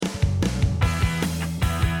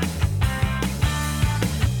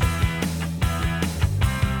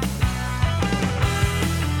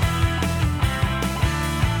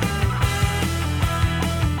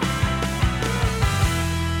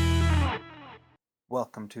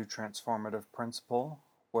Welcome to Transformative Principal,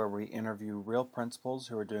 where we interview real principals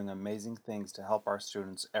who are doing amazing things to help our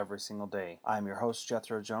students every single day. I'm your host,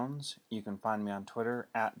 Jethro Jones. You can find me on Twitter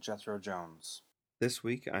at Jethro Jones. This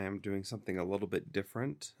week I am doing something a little bit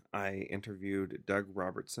different. I interviewed Doug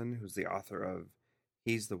Robertson, who's the author of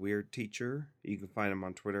He's the Weird Teacher. You can find him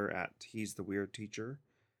on Twitter at He's the Weird Teacher.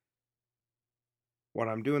 What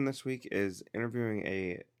I'm doing this week is interviewing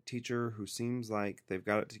a teacher who seems like they've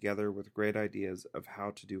got it together with great ideas of how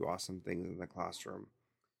to do awesome things in the classroom.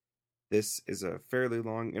 This is a fairly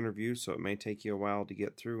long interview, so it may take you a while to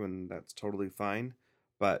get through, and that's totally fine.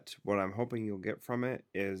 But what I'm hoping you'll get from it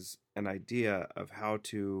is an idea of how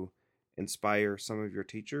to inspire some of your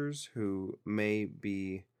teachers who may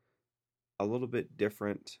be a little bit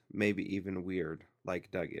different, maybe even weird, like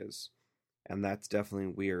Doug is. And that's definitely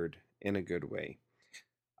weird in a good way.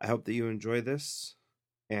 I hope that you enjoy this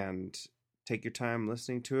and take your time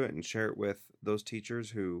listening to it and share it with those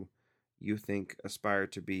teachers who you think aspire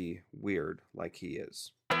to be weird like he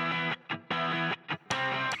is.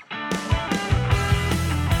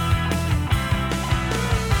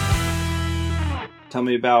 Tell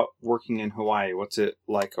me about working in Hawaii. What's it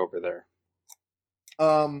like over there?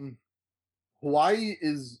 Hawaii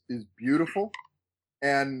is beautiful,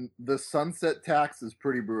 and the sunset tax is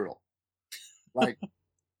pretty brutal. Like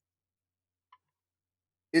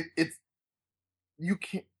it's you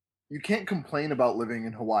can't complain about living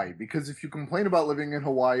in Hawaii, because if you complain about living in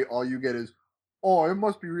Hawaii, all you get is, oh, it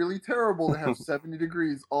must be really terrible to have 70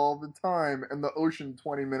 degrees all the time and the ocean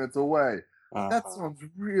 20 minutes away. That sounds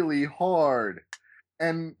really hard.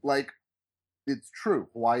 And like, it's true.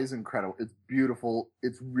 Hawaii is incredible. It's beautiful.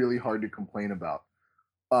 It's really hard to complain about.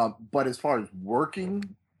 But as far as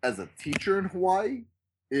working as a teacher in Hawaii,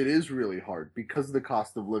 it is really hard because the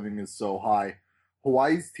cost of living is so high.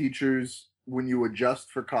 Hawaii's teachers, when you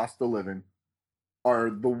adjust for cost of living,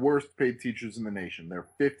 are the worst paid teachers in the nation. They're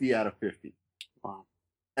 50 out of 50. Wow.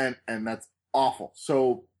 And that's awful.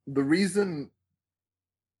 So the reason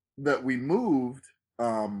that we moved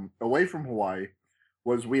away from Hawaii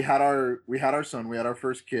was we had our son, we had our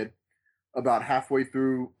first kid about halfway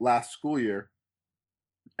through last school year,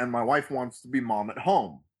 and my wife wants to be mom at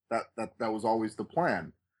home. That was always the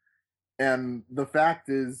plan. And the fact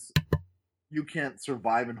is, you can't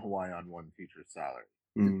survive in Hawaii on one teacher's salary.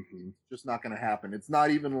 Mm-hmm. It's just not going to happen. It's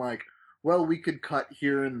not even like, well, we could cut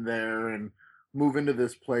here and there and move into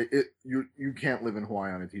this place. You can't live in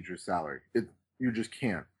Hawaii on a teacher's salary. You just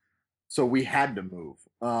can't. So we had to move.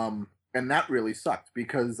 And that really sucked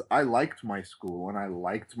because I liked my school and I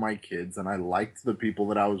liked my kids and I liked the people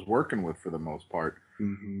that I was working with for the most part.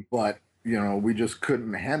 Mm-hmm. But, we just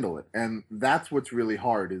couldn't handle it. And that's what's really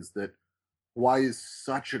hard, is that Hawaii is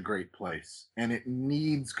such a great place and it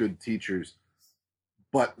needs good teachers.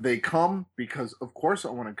 But they come because, of course, I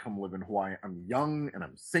want to come live in Hawaii. I'm young and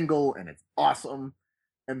I'm single and it's awesome.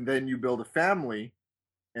 And then you build a family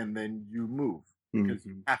and then you move because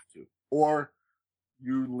you have to. Or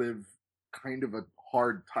you live kind of a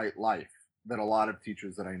hard, tight life that a lot of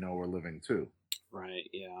teachers that I know are living too. Right,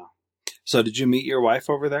 yeah. So did you meet your wife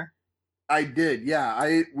over there? I did,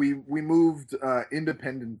 yeah. We moved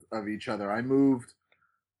independent of each other. I moved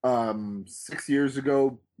 6 years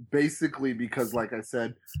ago, basically because, like I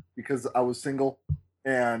said, because I was single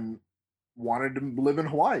and wanted to live in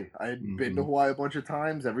Hawaii. I had been to Hawaii a bunch of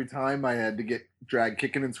times. Every time I had to get dragged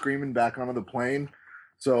kicking and screaming back onto the plane.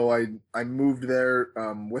 So I moved there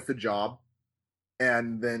with a job.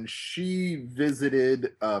 And then she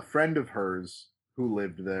visited a friend of hers who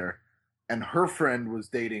lived there. And her friend was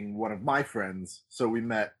dating one of my friends. So we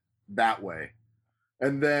met that way.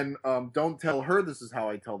 And then, don't tell her this is how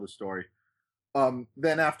I tell the story.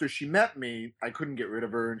 Then after she met me, I couldn't get rid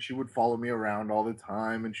of her, and she would follow me around all the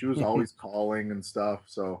time, and she was always calling and stuff.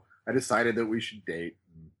 So I decided that we should date,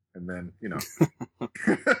 and then,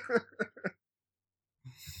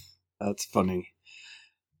 That's funny.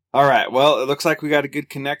 All right, well, it looks like we got a good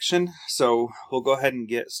connection, so we'll go ahead and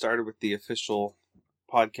get started with the official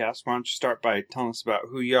podcast. Why don't you start by telling us about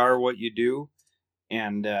who you are, what you do,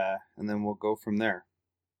 and then we'll go from there.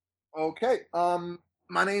 Okay.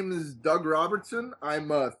 My name is Doug Robertson.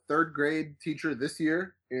 I'm a third grade teacher this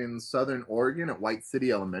year in Southern Oregon at White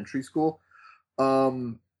City Elementary School.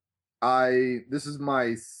 This is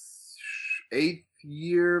my 8th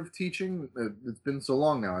year of teaching. It's been so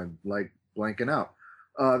long now, I'm like blanking out.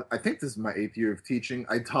 I think this is my 8th year of teaching.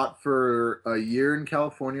 I taught for a year in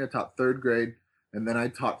California. I taught third grade, and then I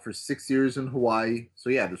taught for 6 years in Hawaii. So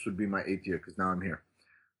yeah, this would be my 8th year because now I'm here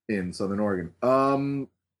in Southern Oregon.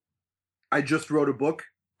 I just wrote a book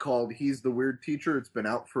called He's the Weird Teacher. It's been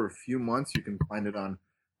out for a few months. You can find it on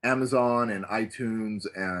Amazon and iTunes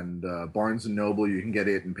and Barnes and Noble. You can get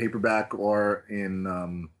it in paperback or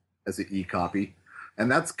in as an e-copy. And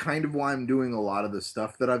that's kind of why I'm doing a lot of the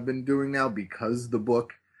stuff that I've been doing now, because the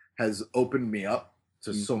book has opened me up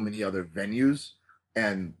to so Mm-hmm. many other venues,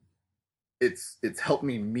 and it's helped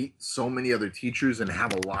me meet so many other teachers and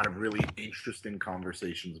have a lot of really interesting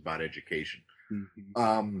conversations about education. Mm-hmm.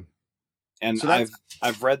 Um, And so that's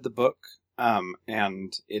I've read the book,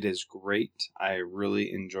 and it is great. I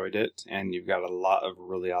really enjoyed it, and you've got a lot of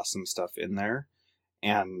really awesome stuff in there.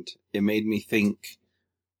 And it made me think,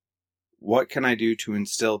 what can I do to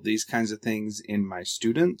instill these kinds of things in my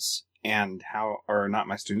students, and how, or not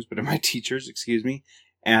my students, but in my teachers, excuse me,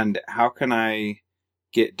 and how can I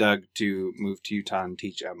get Doug to move to Utah and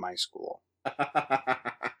teach at my school?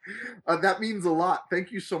 that means a lot.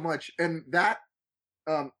 Thank you so much. And that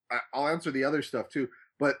I'll answer the other stuff too.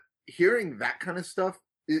 But hearing that kind of stuff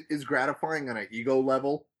is gratifying on an ego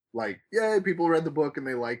level. Like, yay, people read the book and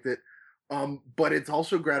they liked it. But it's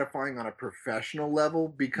also gratifying on a professional level,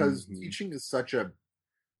 because Mm-hmm. teaching is such a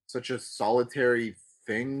solitary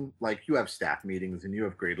thing. Like, you have staff meetings and you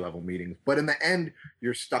have grade level meetings, but in the end,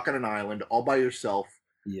 you're stuck on an island all by yourself.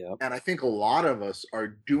 Yep. And I think a lot of us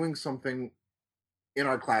are doing something in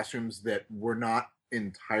our classrooms that we're not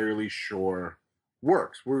entirely sure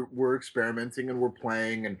works. We're experimenting and we're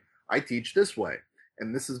playing, and I teach this way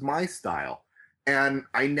and this is my style. And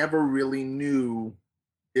I never really knew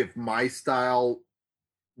if my style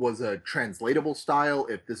was a translatable style,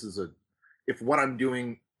 if this is a if what I'm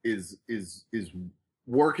doing is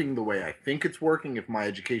working the way I think it's working, if my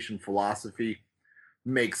education philosophy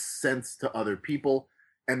makes sense to other people.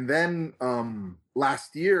 And then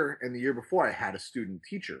last year and the year before, I had a student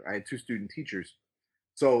teacher. I had two student teachers.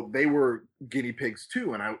 So they were guinea pigs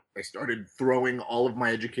too. And I started throwing all of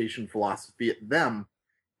my education philosophy at them,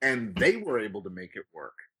 and they were able to make it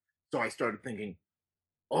work. So I started thinking,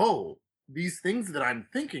 oh, these things that I'm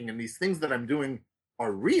thinking and these things that I'm doing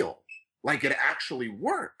are real. Like, it actually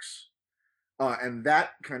works. And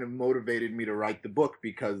that kind of motivated me to write the book,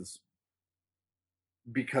 because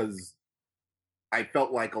I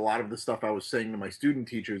felt like a lot of the stuff I was saying to my student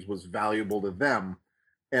teachers was valuable to them.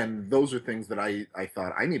 And those are things that I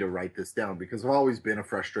thought, I need to write this down, because I've always been a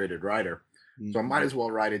frustrated writer. So I might Mm-hmm. as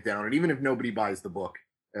well write it down. And even if nobody buys the book,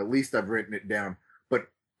 at least I've written it down. But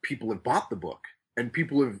people have bought the book, and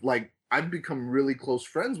people have, like, I've become really close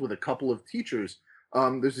friends with a couple of teachers.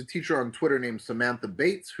 There's a teacher on Twitter named Samantha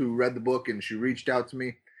Bates who read the book, and she reached out to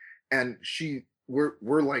me, and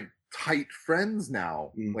we're like tight friends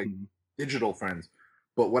now, like Mm-hmm. digital friends,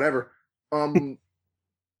 but whatever. Um,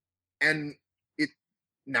 and it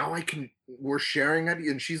now I can we're sharing it,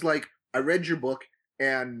 and she's like, I read your book,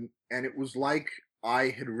 and it was like I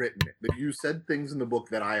had written it. That you said things in the book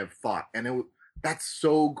that I have thought, and that's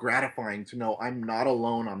so gratifying to know I'm not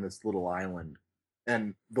alone on this little island.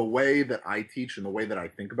 And the way that I teach and the way that I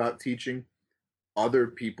think about teaching, other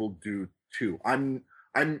people do too. I'm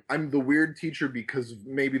the weird teacher because of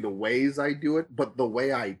maybe the ways I do it, but the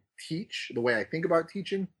way I teach, the way I think about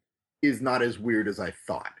teaching, is not as weird as I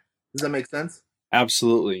thought. Does that make sense?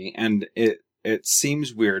 Absolutely. And it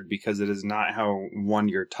seems weird because it is not how one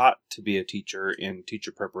you're taught to be a teacher in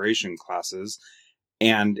teacher preparation classes,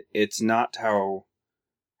 and it's not how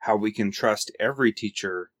we can trust every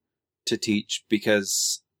teacher to teach,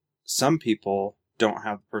 because some people don't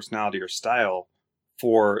have the personality or style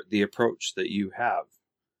for the approach that you have.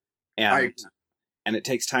 I And it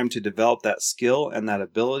takes time to develop that skill and that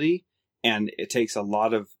ability, and it takes a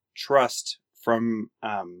lot of trust from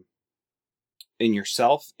in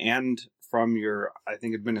yourself and from your, I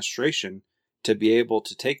think, administration, to be able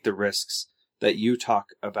to take the risks that you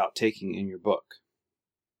talk about taking in your book.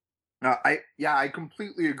 I yeah, I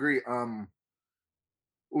completely agree.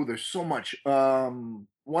 Oh, there's so much.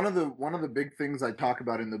 One of the big things I talk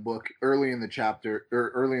about in the book, early in the chapter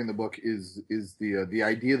or early in the book, is the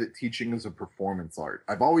idea that teaching is a performance art.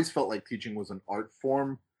 I've always felt like teaching was an art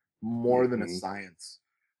form more than a Mm-hmm. science.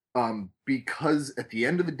 Because at the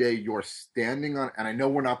end of the day, you're standing on, and I know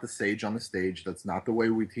we're not the sage on the stage. That's not the way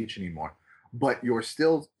we teach anymore. But you're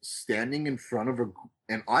still standing in front of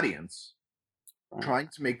an audience, Right. trying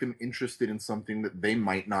to make them interested in something that they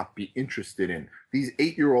might not be interested in. These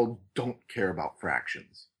 8-year-olds don't care about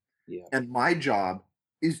fractions. Yeah. And my job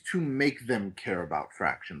is to make them care about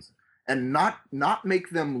fractions, and not make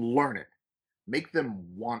them learn it, make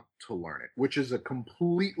them want to learn it, which is a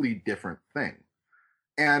completely different thing.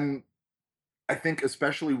 And I think,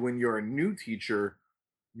 especially when you're a new teacher,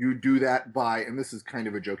 you do that by, and this is kind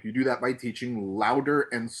of a joke, you do that by teaching louder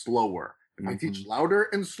and slower. If I Mm-hmm. teach louder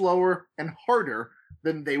and slower and harder,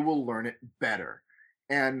 then they will learn it better.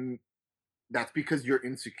 And that's because you're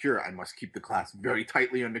insecure. I must keep the class very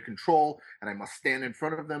tightly under control, and I must stand in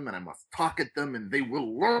front of them, and I must talk at them, and they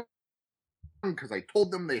will learn because I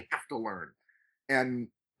told them they have to learn. And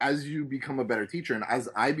as you become a better teacher, and as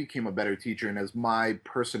I became a better teacher, and as my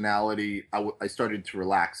personality, I started to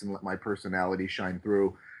relax and let my personality shine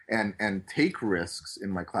through, and take risks in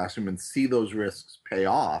my classroom and see those risks pay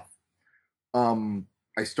off.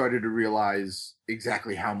 I started to realize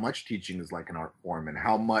exactly how much teaching is like an art form, and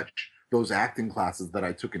how much those acting classes that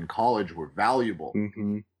I took in college were valuable,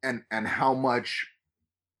 Mm-hmm. and how much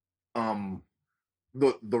um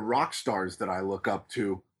the rock stars that I look up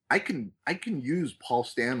to, I can use Paul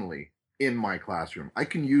Stanley in my classroom. I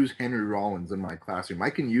can use Henry Rollins in my classroom. I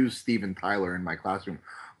can use Steven Tyler in my classroom.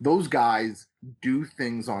 Those guys do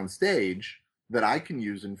things on stage that I can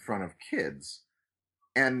use in front of kids,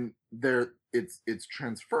 and it's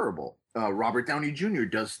transferable. Robert Downey Jr.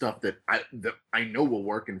 does stuff that I know will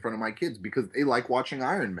work in front of my kids because they like watching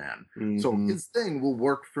Iron Man. So Mm-hmm. his thing will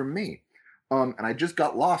work for me. And I just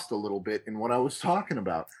got lost a little bit in what I was talking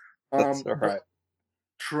about. That's all But right.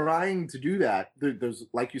 trying to do that, there's,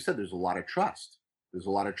 like you said, there's a lot of trust. There's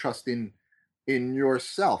a lot of trust in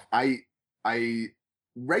yourself. I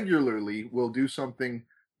regularly will do something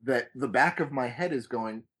that the back of my head is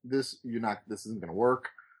going, this isn't going to work,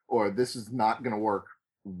 or this is not going to work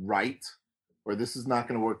right, or this is not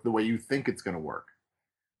going to work the way you think it's going to work.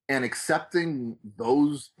 And accepting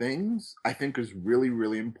those things, I think, is really,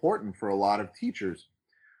 really important for a lot of teachers.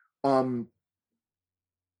 Um,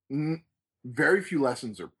 n- Very few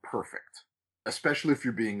lessons are perfect, especially if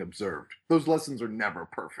you're being observed. Those lessons are never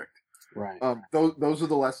perfect. Right. Those are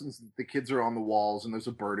the lessons that the kids are on the walls, and there's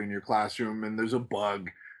a bird in your classroom, and there's a bug,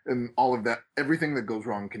 and all of that. Everything that goes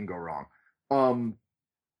wrong can go wrong. Um,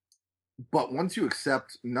 but once you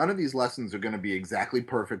accept, none of these lessons are going to be exactly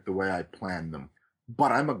perfect the way I planned them,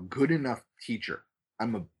 but I'm a good enough teacher.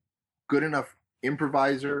 I'm a good enough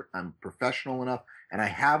improviser. I'm professional enough, and I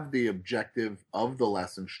have the objective of the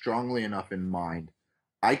lesson strongly enough in mind.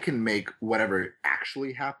 I can make whatever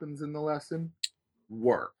actually happens in the lesson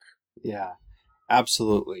work. Yeah,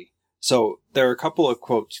 absolutely. So there are a couple of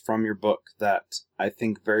quotes from your book that I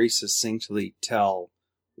think very succinctly tell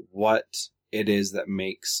what it is that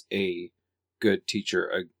makes a good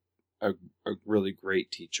teacher a really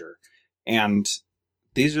great teacher. And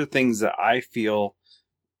these are things that I feel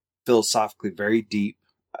philosophically very deep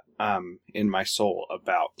in my soul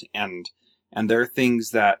about. And there are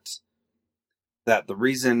things that the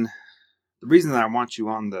reason that I want you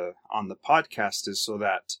on the podcast is so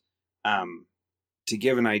that um, to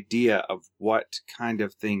give an idea of what kind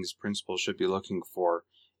of things principals should be looking for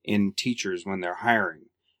in teachers when they're hiring.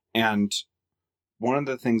 And one of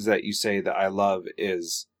the things that you say that I love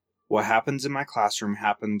is what happens in my classroom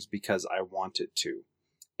happens because I want it to.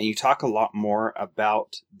 And you talk a lot more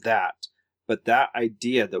about that. But that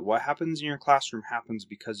idea that what happens in your classroom happens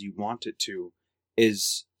because you want it to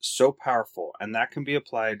is so powerful. And that can be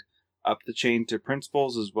applied up the chain to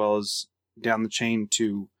principals as well as down the chain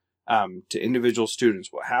to individual students.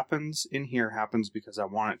 What happens in here happens because I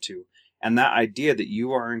want it to. And that idea that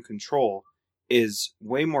you are in control is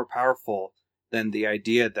way more powerful than the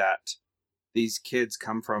idea that these kids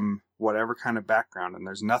come from whatever kind of background and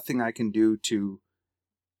there's nothing I can do to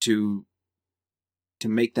to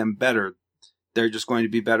make them better. They're just going to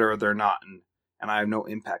be better or they're not, and I have no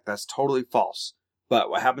impact. That's totally false. But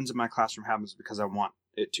what happens in my classroom happens because I want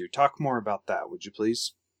it to. Talk more about that, would you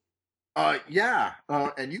please? Yeah.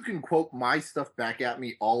 And you can quote my stuff back at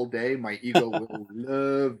me all day. My ego will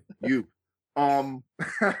love you. Um,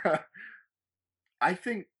 I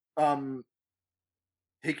think um,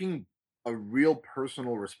 taking a real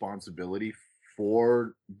personal responsibility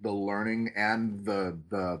for the learning and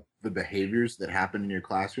the behaviors that happen in your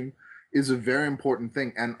classroom is a very important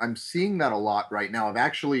thing, and I'm seeing that a lot right now. I've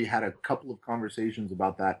actually had a couple of conversations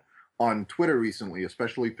about that on Twitter recently,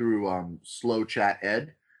 especially through Slow Chat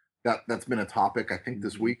Ed. That's been a topic I think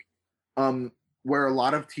this Mm-hmm. week, um, where a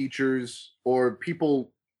lot of teachers or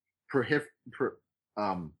people prohib- pro-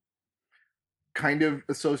 um, kind of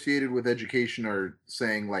associated with education are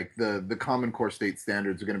saying like the common core state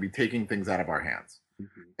standards are going to be taking things out of our hands,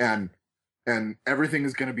 Mm-hmm. and everything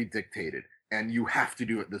is going to be dictated, and you have to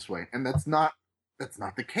do it this way, and that's not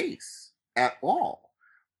the case at all.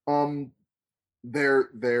 um they're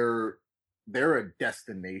they're a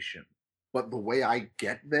destination, but the way I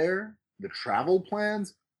get there, the travel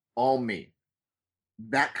plans, all me.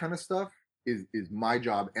 That kind of stuff is my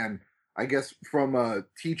job. And I guess from a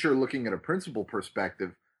teacher looking at a principal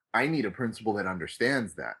perspective, I need a principal that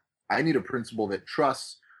understands that. I need a principal that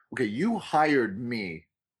trusts, okay, you hired me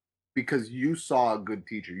because you saw a good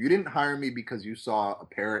teacher. You didn't hire me because you saw a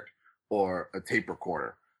parrot or a tape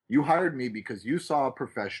recorder. You hired me because you saw a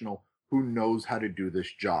professional who knows how to do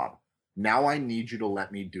this job. Now I need you to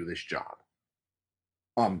let me do this job.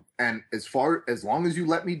 And as long as you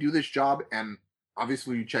let me do this job, and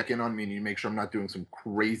obviously you check in on me and you make sure I'm not doing some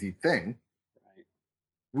crazy thing, Right.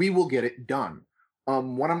 we will get it done.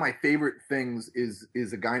 One of my favorite things is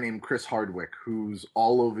a guy named Chris Hardwick, who's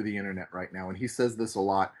all over the internet right now, and he says this a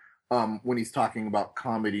lot when he's talking about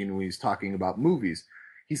comedy and when he's talking about movies.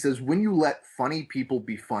 He says, when you let funny people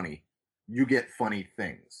be funny, you get funny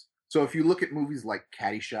things. So if you look at movies like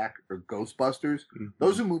Caddyshack or Ghostbusters, Mm-hmm.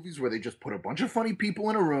 those are movies where they just put a bunch of funny people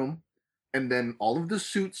in a room, and then all of the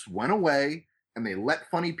suits went away, and they let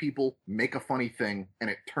funny people make a funny thing, and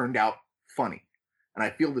it turned out funny. And I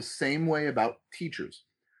feel the same way about teachers.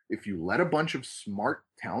 If you let a bunch of smart,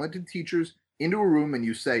 talented teachers into a room and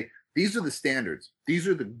you say, these are the standards, these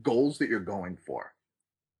are the goals that you're going for,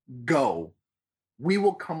 go, we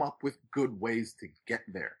will come up with good ways to get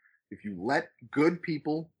there. If you let good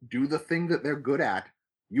people do the thing that they're good at,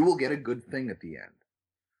 you will get a good thing at the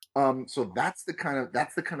end. So that's the kind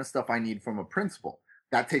of stuff I need from a principal.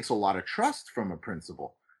 That takes a lot of trust from a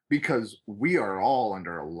principal because we are all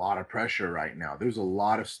under a lot of pressure right now. There's a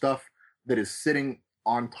lot of stuff that is sitting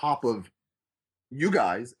on top of you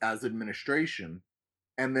guys as administration,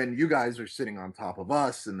 and then you guys are sitting on top of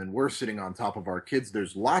us, and then we're sitting on top of our kids.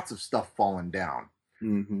 There's lots of stuff falling down.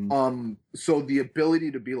 Mm-hmm. So the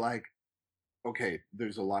ability to be like, okay,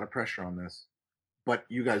 there's a lot of pressure on this, but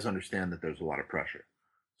you guys understand that there's a lot of pressure.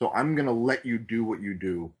 So I'm going to let you do what you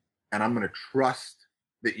do, and I'm going to trust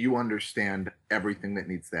that you understand everything that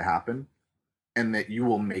needs to happen and that you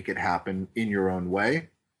will make it happen in your own way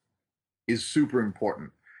is super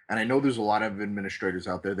important. And I know there's a lot of administrators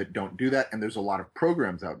out there that don't do that, and there's a lot of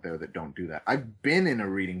programs out there that don't do that. I've been in a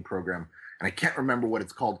reading program, and I can't remember what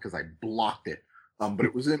it's called because I blocked it. But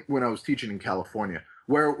it was when I was teaching in California,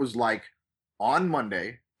 where it was like on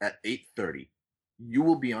Monday at 8:30, you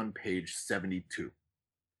will be on page 72,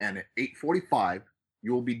 and at 8:45,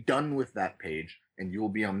 you will be done with that page, and you will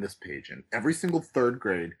be on this page. And every single third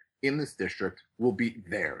grade in this district will be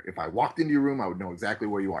there. If I walked into your room, I would know exactly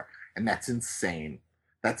where you are, and that's insane.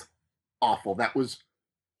 That's awful. That was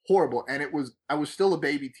horrible. And I was still a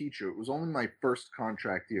baby teacher. It was only my first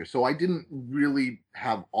contract year. So I didn't really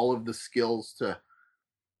have all of the skills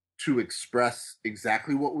to express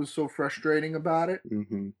exactly what was so frustrating about it.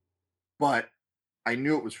 Mm-hmm. But I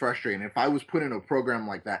knew it was frustrating. If I was put in a program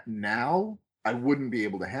like that now, I wouldn't be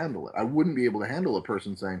able to handle it. I wouldn't be able to handle a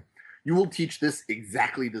person saying, you will teach this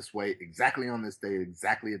exactly this way, exactly on this day,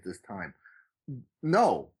 exactly at this time.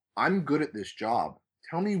 No, I'm good at this job.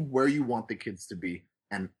 Tell me where you want the kids to be,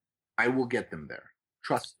 and I will get them there.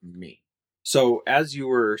 Trust me. So, as you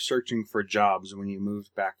were searching for jobs when you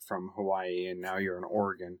moved back from Hawaii and now you're in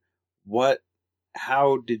Oregon, what,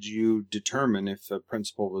 how did you determine if the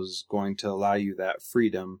principal was going to allow you that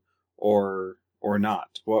freedom or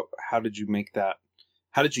not? How did you make that?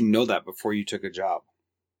 How did you know that before you took a job?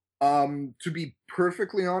 To be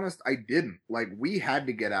perfectly honest, I didn't. Like we had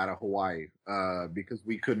to get out of Hawaii because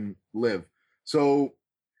we couldn't live. So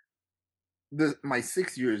my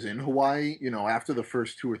 6 years in Hawaii, after the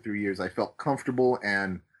first 2 or 3 years, I felt comfortable,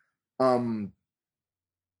 and um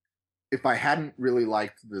if I hadn't really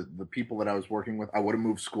liked the people that I was working with, I would have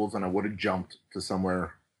moved schools and I would have jumped to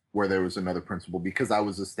somewhere where there was another principal because I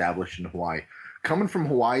was established in Hawaii. Coming from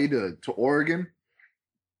Hawaii to Oregon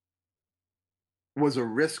was a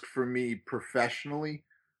risk for me professionally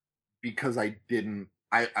because I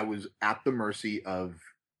was at the mercy of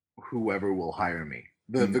whoever will hire me.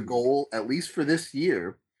 The Mm-hmm. goal, at least for this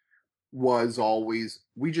year, was always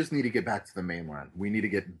we just need to get back to the mainland. We need to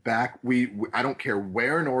get back. We I don't care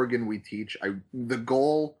where in Oregon we teach. The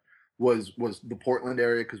goal was the Portland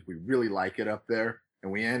area because we really like it up there,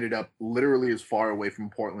 and we ended up literally as far away from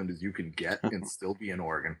Portland as you can get and still be in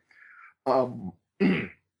Oregon. Um,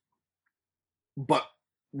 but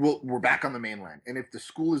we're back on the mainland, and if the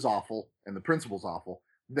school is awful and the principal's awful,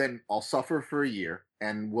 then I'll suffer for a year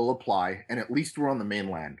and we'll apply, and at least we're on the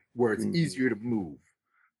mainland where it's Mm-hmm. easier to move.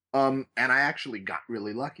 And I actually got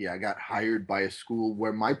really lucky. I got hired by a school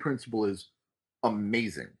where my principal is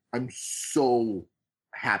amazing. I'm so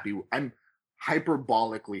happy. I'm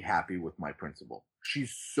hyperbolically happy with my principal.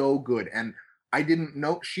 She's so good. And I didn't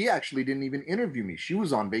know she actually didn't even interview me. She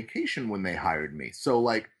was on vacation when they hired me. So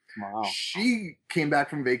like Wow. she came back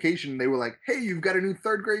from vacation. They were like, "Hey, you've got a new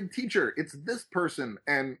third grade teacher. It's this person."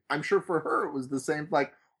 And I'm sure for her it was the same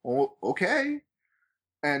like, "Oh, okay."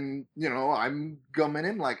 And I'm gumming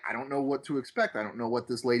in like I don't know what to expect. I don't know what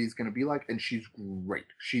this lady's going to be like, and she's great.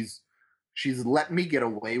 She's let me get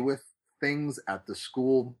away with things at the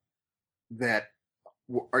school that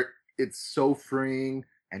are it's so freeing,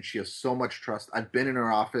 and she has so much trust. I've been in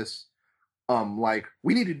her office. Like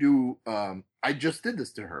we need to do. I just did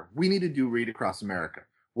this to her. We need to do Read Across America.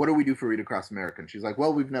 What do we do for Read Across America? And she's like,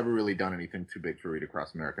 well, we've never really done anything too big for Read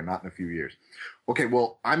Across America, not in a few years. Okay,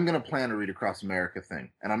 well, I'm going to plan a Read Across America thing,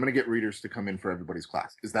 and I'm going to get readers to come in for everybody's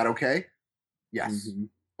class. Is that okay? Yes. Mm-hmm.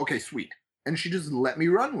 Okay, sweet. And she just let me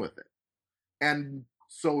run with it. And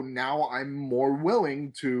so now I'm more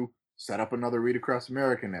willing to set up another Read Across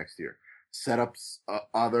America next year, set up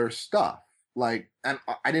other stuff. Like, and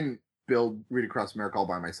I didn't build Read Across America all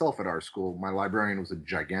by myself at our school. My librarian was a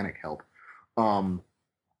gigantic help. Um,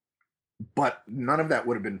 but none of that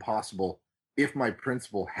would have been possible if my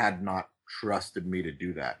principal had not trusted me to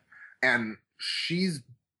do that. And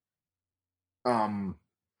um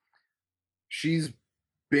she's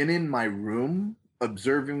been in my room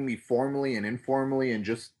observing me formally and informally and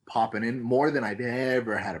just popping in more than I've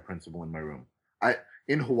ever had a principal in my room. I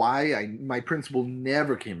in Hawaii, my principal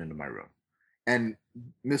never came into my room. And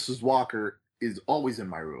Mrs. Walker is always in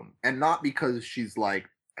my room. And not because she's like,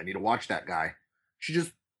 I need to watch that guy. She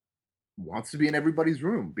just wants to be in everybody's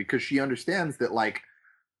room because she understands that like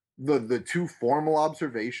the two formal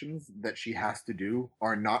observations that she has to do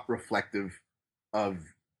are not reflective of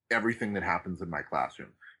everything that happens in my classroom.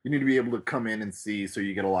 You need to be able to come in and see so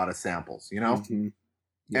you get a lot of samples, Mm-hmm.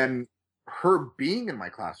 Yeah. And her being in my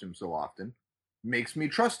classroom so often makes me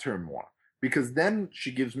trust her more because then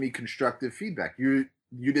she gives me constructive feedback. You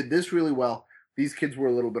did this really well. These kids were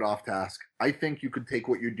a little bit off task. I think you could take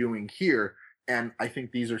what you're doing here, and I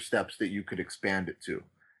think these are steps that you could expand it to.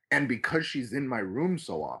 And because she's in my room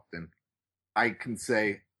so often, I can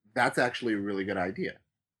say, that's actually a really good idea.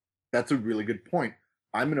 That's a really good point.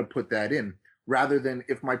 I'm going to put that in rather than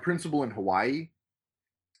if my principal in Hawaii,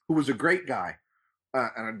 who was a great guy,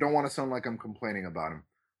 and I don't want to sound like I'm complaining about him,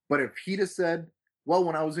 but if he'd have said, well,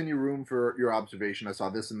 when I was in your room for your observation, I saw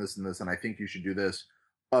this and this and this, and I think you should do this,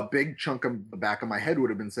 a big chunk of the back of my head would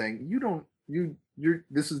have been saying,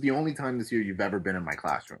 this is the only time this year you've ever been in my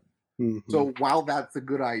classroom. Mm-hmm. So while that's a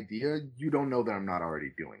good idea, you don't know that I'm not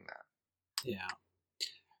already doing that. Yeah.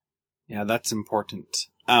 Yeah, that's important.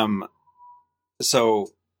 So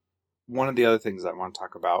one of the other things I want to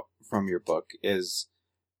talk about from your book is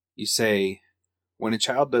you say, when a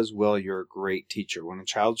child does well, you're a great teacher. When a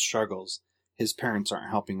child struggles, his parents aren't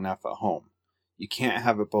helping enough at home. You can't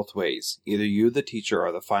have it both ways. Either you, the teacher,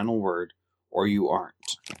 are the final word, or you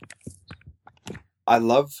aren't. I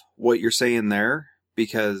love what you're saying there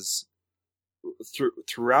because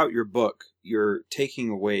throughout your book, you're taking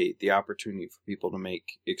away the opportunity for people to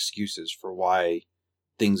make excuses for why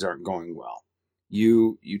things aren't going well.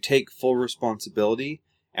 You take full responsibility.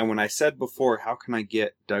 And when I said before, how can I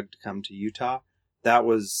get Doug to come to Utah? That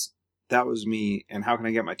was me. And how can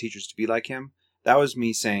I get my teachers to be like him? That was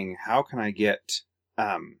me saying, how can I get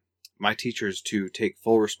my teachers to take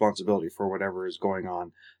full responsibility for whatever is going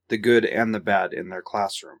on, the good and the bad in their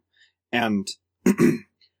classroom? And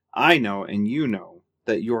I know, and you know,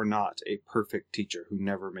 that you're not a perfect teacher who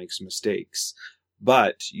never makes mistakes,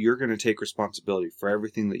 but you're going to take responsibility for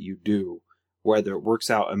everything that you do, whether it works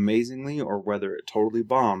out amazingly or whether it totally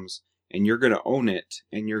bombs, and you're going to own it,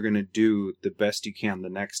 and you're going to do the best you can the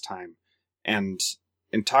next time. And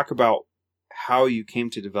talk about how you came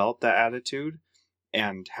to develop that attitude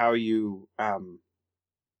and how you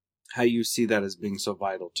see that as being so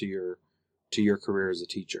vital to your career as a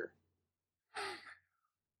teacher.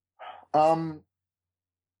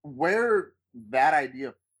 Where that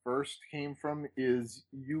idea first came from is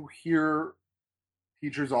you hear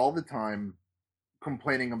teachers all the time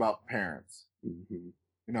complaining about parents. Mm-hmm.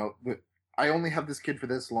 I only have this kid for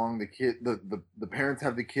this long. The parents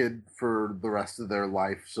have the kid for the rest of their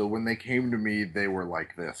life. So when they came to me, they were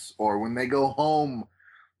like this. Or when they go home,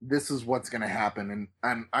 this is what's going to happen,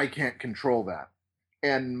 and I can't control that.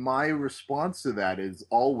 And my response to that has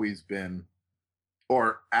always been,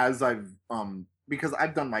 or as I've because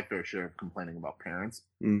I've done my fair share of complaining about parents.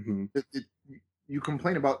 Mm-hmm. You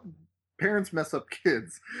complain about parents mess up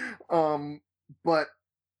kids, but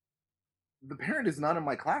the parent is not in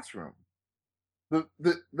my classroom.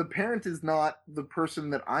 The parent is not the person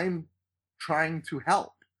that I'm trying to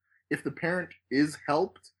help. If the parent is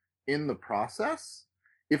helped in the process,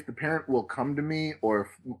 if the parent will come to me, or if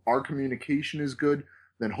our communication is good,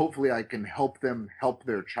 then hopefully I can help them help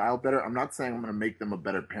their child better. I'm not saying I'm going to make them a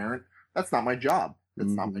better parent. That's not my job.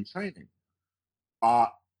 That's not my training. I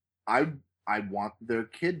I want their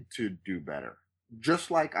kid to do better.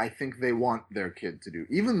 just like I think they want their kid to do.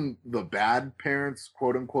 Even the bad parents,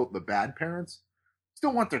 quote unquote, the bad parents,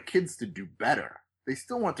 still want their kids to do better. They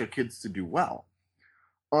still want their kids to do well.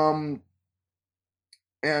 Um,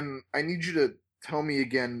 and I need you to tell me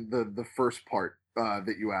again the first part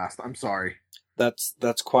that you asked. I'm sorry.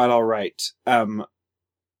 That's quite all right.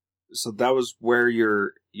 So that was where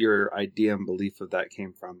your idea and belief of that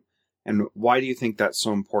came from. And why do you think that's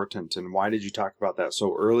so important? And why did you talk about that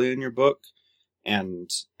so early in your book? And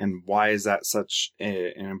why is that such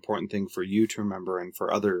an important thing for you to remember and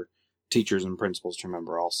for other teachers and principals to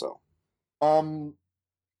remember also? Um,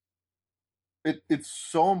 it's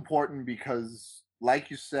so important because, like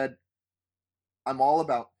you said, I'm all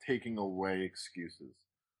about taking away excuses.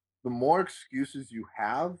 The more excuses you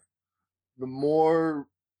have, the more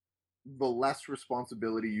the less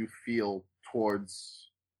responsibility you feel towards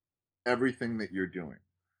everything that you're doing.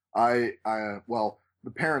 Well,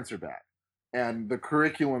 the parents are bad, and the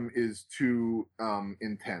curriculum is too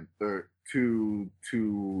intense or too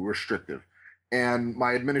restrictive, and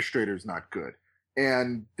my administrator's not good,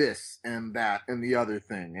 and this and that and the other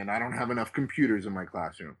thing, and I don't have enough computers in my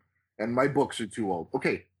classroom, and my books are too old.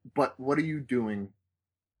 Okay, but what are you doing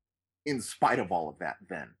in spite of all of that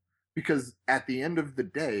then? Because at the end of the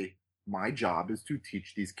day, my job is to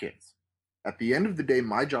teach these kids. At the end of the day,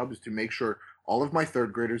 my job is to make sure all of my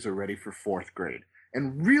third graders are ready for fourth grade.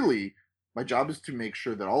 And really, my job is to make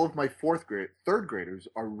sure that all of my third graders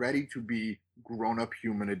are ready to be grown up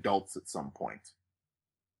human adults at some point.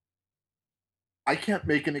 I can't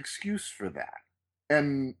make an excuse for that.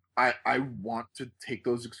 And I want to take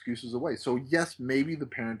those excuses away. So, yes, maybe the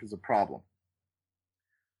parent is a problem.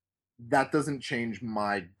 That doesn't change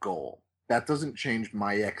my goal. That doesn't change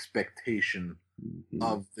my expectation Mm-hmm.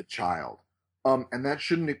 of the child. And that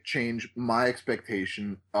shouldn't change my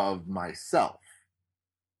expectation of myself.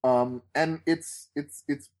 And it's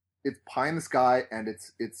pie in the sky, and it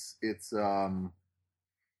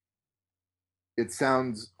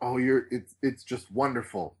sounds, oh, it's just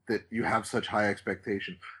wonderful that you have such high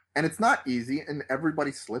expectation. And it's not easy, and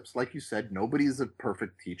everybody slips. Like you said, nobody is a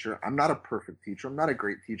perfect teacher. I'm not a perfect teacher. I'm not a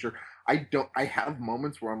great teacher. I have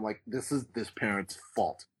moments where I'm like, this is this parent's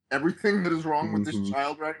fault. Everything that is wrong with this Mm-hmm.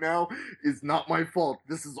 child right now is not my fault.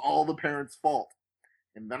 This is all the parent's fault.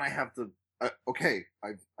 And then I have to, okay,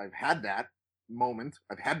 I've had that moment.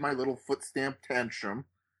 I've had my little foot stamp tantrum.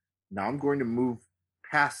 Now I'm going to move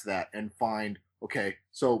past that and find, okay,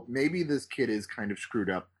 so maybe this kid is kind of screwed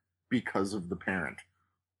up because of the parent.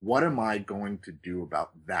 What am I going to do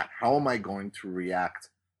about that? How am I going to react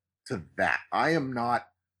to that? I am not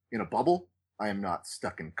in a bubble. I am not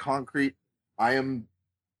stuck in concrete. I am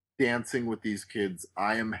dancing with these kids.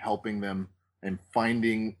 I am helping them and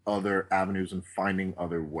finding other avenues and finding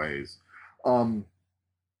other ways. Um,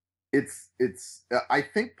 it's I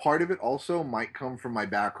think part of it also might come from my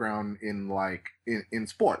background in in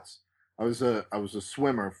sports. I was a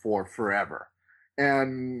swimmer for forever,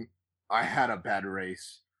 and I had a bad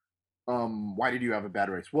race. Why did you have a bad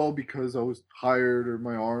race? Well, because I was tired, or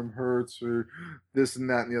my arm hurts, or this and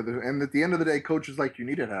that and the other. And at the end of the day, coach is like, you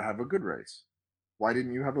needed to have a good race. Why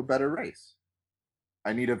didn't you have a better race?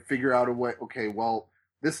 I need to figure out a way. Okay, well,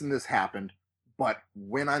 this and this happened, but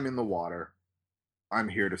when I'm in the water, I'm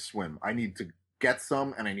here to swim. I need to get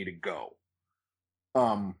some, and I need to go.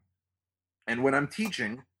 Um, and when I'm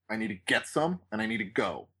teaching, I need to get some, and I need to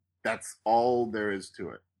go. That's all there is to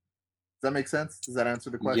it. Does that make sense? Does that answer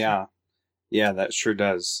the question? Yeah, yeah, that sure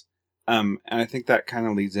does. And I think that kind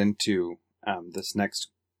of leads into this next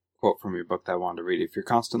quote from your book that I wanted to read. If you're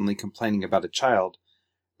constantly complaining about a child,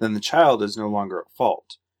 then the child is no longer at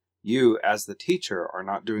fault. You, as the teacher, are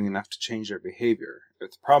not doing enough to change their behavior.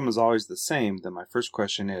 If the problem is always the same, then my first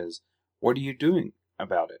question is, what are you doing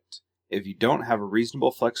about it? If you don't have a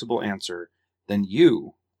reasonable, flexible answer, then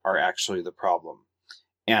you are actually the problem.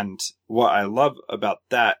 And what I love about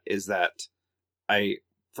that is that I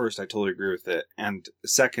totally agree with it. And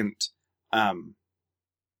second, um,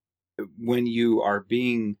 when you are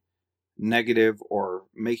being negative or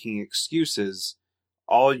making excuses,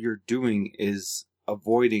 all you're doing is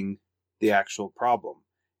avoiding the actual problem.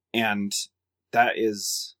 And that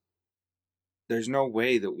is, there's no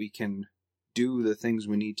way that we can do the things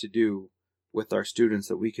we need to do with our students,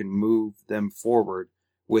 that we can move them forward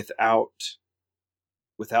without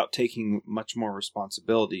taking much more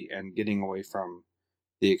responsibility and getting away from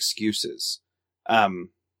the excuses.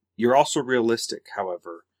 You're also realistic,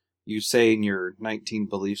 however. You say in your 19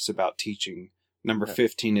 beliefs about teaching, number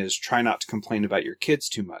 15 is try not to complain about your kids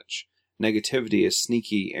too much. Negativity is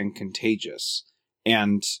sneaky and contagious.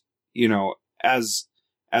 And, you know, as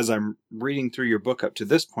I'm reading through your book up to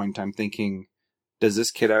this point, I'm thinking, does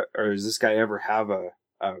this kid or does this guy ever have a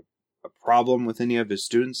problem with any of his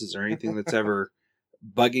students? Is there anything that's ever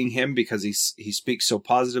bugging him because he speaks so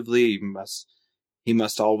positively? He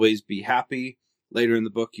must always be happy. Later in the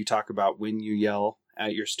book, you talk about when you yell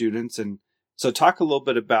at your students, and so talk a little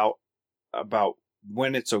bit about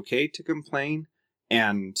when it's okay to complain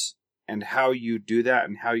and how you do that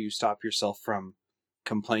and how you stop yourself from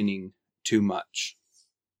complaining too much.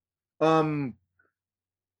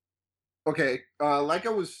 Okay. Like I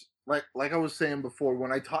was saying before,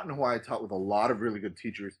 when I taught in Hawaii, I taught with a lot of really good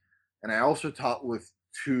teachers, and I also taught with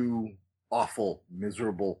two awful,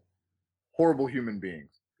 miserable, horrible human beings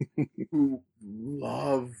who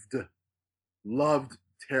loved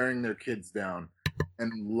tearing their kids down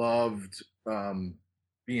and loved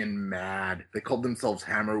being mad. They called themselves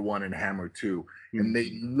Hammer One and Hammer Two, and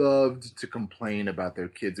they loved to complain about their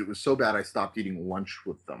kids. It was so bad I stopped eating lunch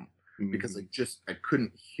with them because I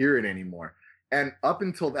couldn't hear it anymore. And up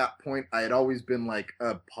until that point, I had always been like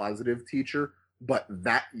a positive teacher, but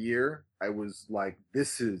that year I was like,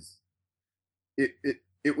 this is it.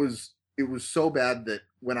 It was so bad that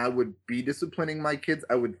when I would be disciplining my kids,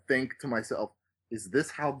 I would think to myself, is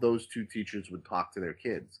this how those two teachers would talk to their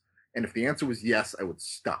kids? And if the answer was yes, I would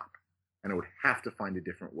stop and I would have to find a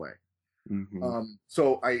different way.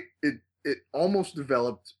 So it almost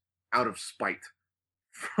developed out of spite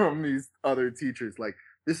from these other teachers. Like,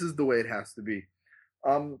 this is the way it has to be.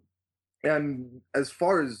 And as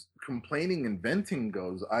far as complaining and venting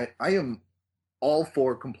goes, I am all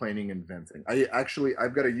for complaining and venting.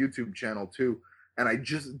 I've got a YouTube channel too, and I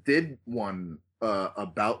just did one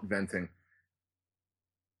about venting.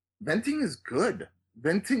 Venting is good.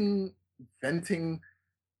 Venting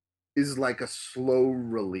is like a slow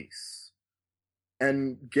release.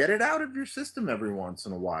 And get it out of your system every once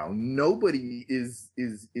in a while. Nobody is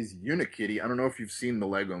Unikitty. I don't know if you've seen the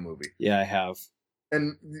Lego movie. Yeah, I have.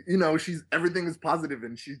 And everything is positive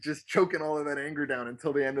and she's just choking all of that anger down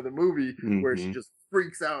until the end of the movie where she just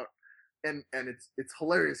freaks out. And it's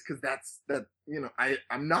hilarious because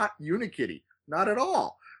I'm not Unikitty, not at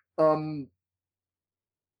all. But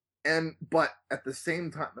at the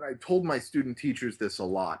same time, and I told my student teachers this a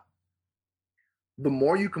lot, the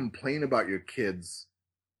more you complain about your kids,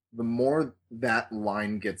 the more that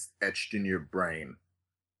line gets etched in your brain.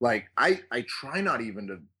 Like, I try not even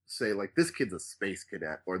to say, like, this kid's a space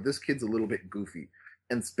cadet or this kid's a little bit goofy.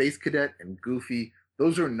 And space cadet and goofy,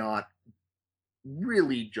 those are not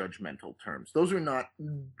really judgmental terms. Those are not,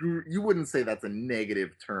 you wouldn't say that's a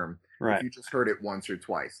negative term if you just heard it once or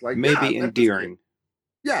twice. Like, maybe endearing.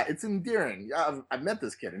 Yeah, it's endearing. Yeah, I've met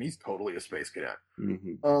this kid and he's totally a space cadet.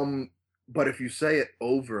 But if you say it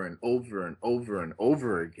over and over and over and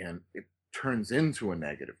over again, it turns into a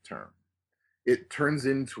negative term. It turns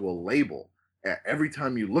into a label. Every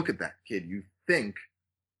time you look at that kid, you think,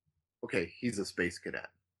 okay, he's a space cadet.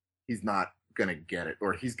 He's not going to get it,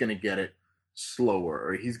 or he's going to get it slower,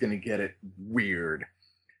 or he's going to get it weird.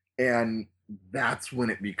 And that's when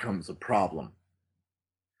it becomes a problem.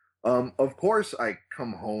 Of course, I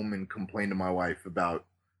come home and complain to my wife about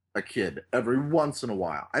a kid every once in a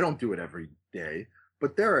while. I don't do it every day,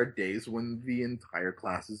 but there are days when the entire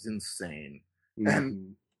class is insane.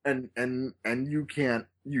 And you can't,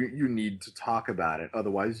 you need to talk about it,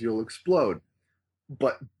 otherwise you'll explode.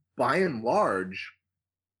 But by and large,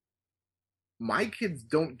 my kids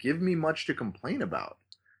don't give me much to complain about.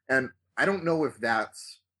 And I don't know if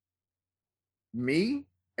that's me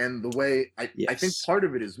and the way I think part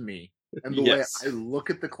of it is me and the way I look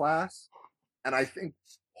at the class. And I think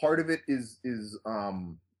part of it is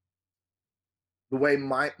the way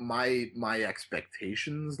my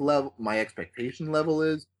expectation level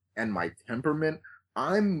is, and my temperament.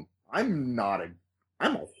 I'm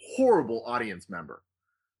a horrible audience member.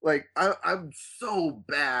 Like, I'm so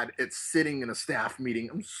bad at sitting in a staff meeting.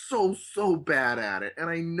 I'm so bad at it, and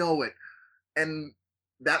I know it. And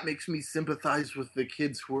that makes me sympathize with the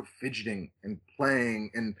kids who are fidgeting and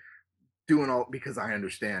playing and doing all, because I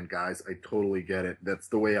understand, guys. I totally get it. That's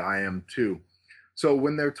the way I am too. So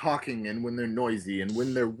when they're talking and when they're noisy and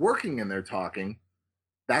when they're working and they're talking,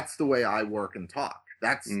 that's the way I work and talk.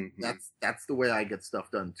 That's the way I get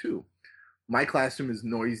stuff done too. My classroom is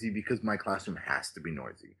noisy because my classroom has to be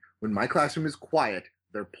noisy. When my classroom is quiet,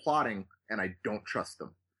 they're plotting and I don't trust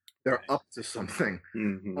them. They're up to something.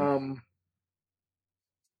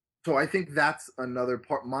 So I think that's another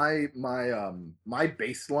part. My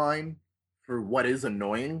baseline for what is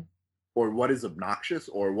annoying or what is obnoxious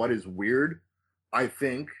or what is weird, I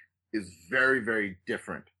think, is very, very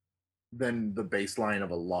different than the baseline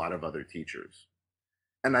of a lot of other teachers.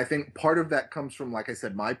 And I think part of that comes from, like I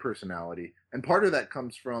said, my personality. And part of that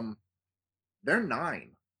comes from They're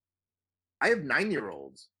 9. I have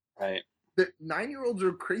 9-year-olds. Right. The 9-year-olds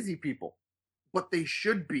are crazy people, but they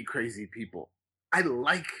should be crazy people. I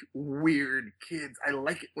like weird kids. I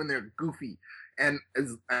like it when they're goofy.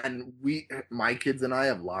 My kids and I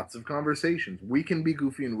have lots of conversations. We can be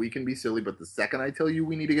goofy and we can be silly, but the second I tell you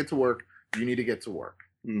we need to get to work, you need to get to work.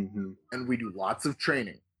 Mm-hmm. And we do lots of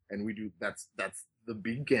training. And that's the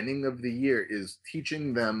beginning of the year, is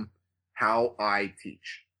teaching them how I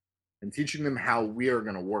teach and teaching them how we are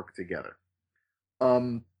going to work together.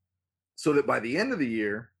 So that by the end of the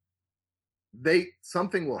year,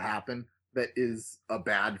 something will happen that is a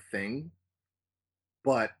bad thing,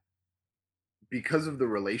 but because of the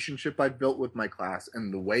relationship I've built with my class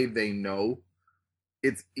and the way they know,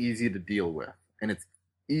 it's easy to deal with and it's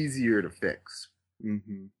easier to fix.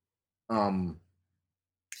 Mm-hmm.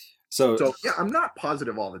 So yeah, I'm not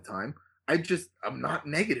positive all the time. I'm not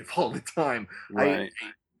negative all the time. Right.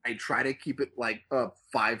 I try to keep it like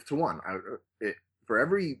 5-1. For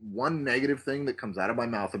every one negative thing that comes out of my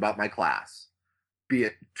mouth about my class, be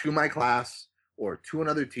it to my class or to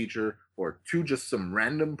another teacher or to just some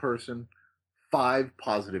random person, 5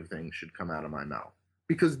 positive things should come out of my mouth.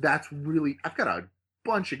 Because I've got a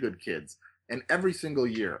bunch of good kids. And every single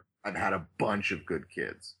year, I've had a bunch of good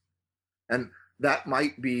kids. And that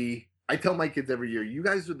might be, I tell my kids every year, you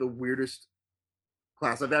guys are the weirdest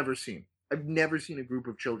class I've ever seen. I've never seen a group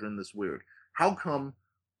of children this weird. How come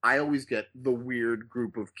I always get the weird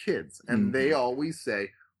group of kids? And mm-hmm. they always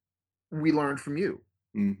say, we learned from you.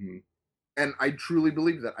 Mm-hmm. And I truly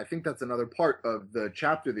believe that. I think that's another part of the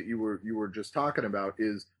chapter that you were just talking about,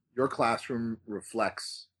 is your classroom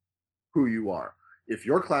reflects who you are. If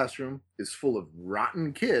your classroom is full of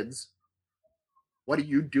rotten kids, what are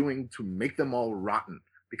you doing to make them all rotten?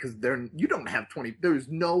 Because you don't have 20. There's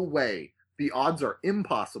no way. The odds are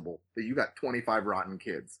impossible that you got 25 rotten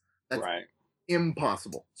kids. That's right.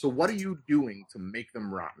 Impossible. So what are you doing to make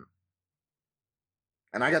them rotten?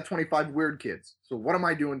 And I got 25 weird kids. So what am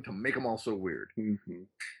I doing to make them all so weird? Mm-hmm.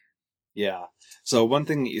 Yeah. So one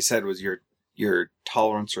thing that you said was your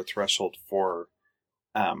tolerance or threshold for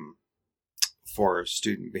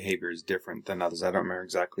student behavior is different than others. I don't remember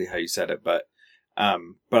exactly how you said it, but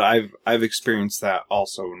I've experienced that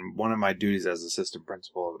also. And one of my duties as assistant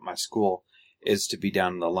principal at my school is to be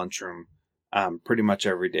down in the lunchroom pretty much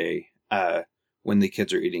every day when the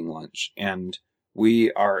kids are eating lunch. And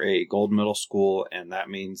we are a gold middle school, and that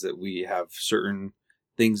means that we have certain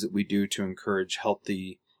things that we do to encourage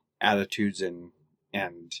healthy attitudes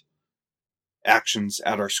and actions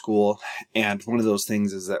at our school. And one of those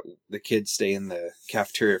things is that the kids stay in the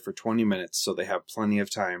cafeteria for 20 minutes so they have plenty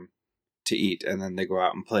of time to eat, and then they go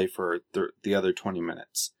out and play for the other 20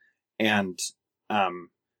 minutes. And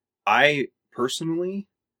I personally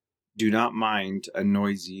do not mind a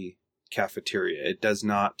noisy cafeteria. It does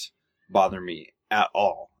not bother me at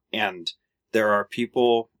all. And there are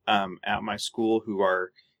people at my school who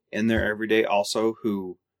are in there every day also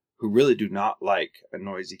who really do not like a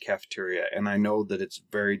noisy cafeteria. And I know that it's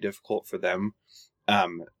very difficult for them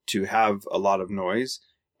to have a lot of noise.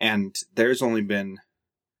 And there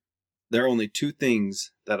are only 2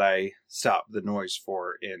 things that I stop the noise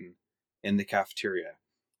for in the cafeteria.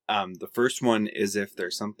 The first one is if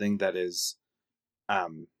there's something that is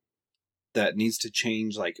that needs to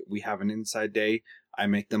change, like we have an inside day, I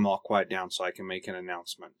make them all quiet down so I can make an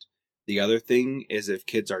announcement. The other thing is if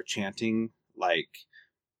kids are chanting like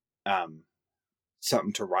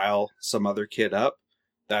something to rile some other kid up,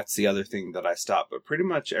 that's the other thing that I stop. But pretty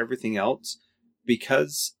much everything else,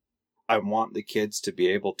 because I want the kids to be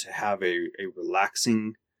able to have a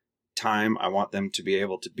relaxing time. I want them to be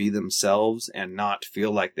able to be themselves and not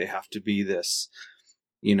feel like they have to be this,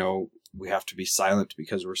 we have to be silent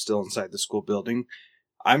because we're still inside the school building.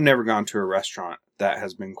 I've never gone to a restaurant that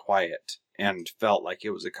has been quiet and felt like it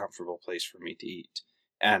was a comfortable place for me to eat.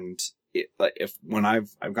 And when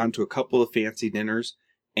I've gone to a couple of fancy dinners,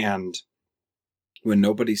 and when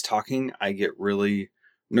nobody's talking, I get really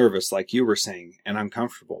nervous, like you were saying, and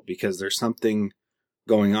uncomfortable because there's something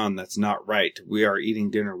going on that's not right. We are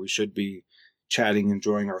eating dinner. We should be chatting,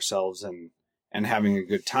 enjoying ourselves, and having a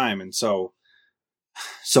good time. And so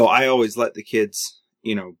I always let the kids,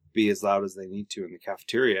 be as loud as they need to in the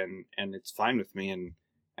cafeteria, and it's fine with me. And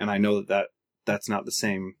I know that's not the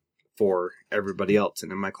same for everybody else.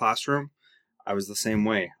 And in my classroom, I was the same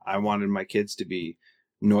way. I wanted my kids to be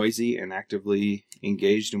noisy and actively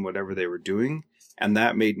engaged in whatever they were doing. And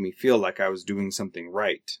that made me feel like I was doing something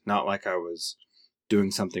right, not like I was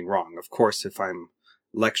doing something wrong. Of course, if I'm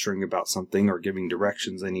lecturing about something or giving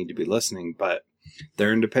directions, I need to be listening. But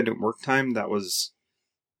their independent work time, that was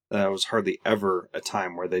was hardly ever a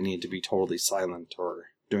time where they need to be totally silent or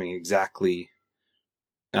doing exactly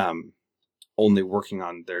um, only working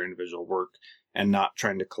on their individual work and not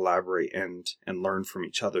trying to collaborate and learn from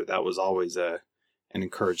each other. That was always an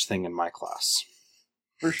encouraged thing in my class.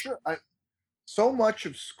 For sure. So much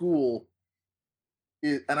of school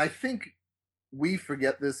is, and I think we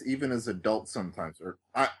forget this even as adults sometimes, or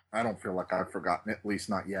I don't feel like I've forgotten it, at least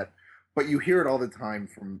not yet. But you hear it all the time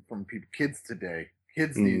from people, kids today,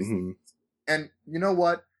 kids these, Mm-hmm. and you know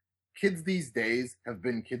what? Kids these days have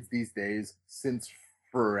been kids these days since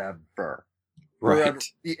forever. Forever. Right.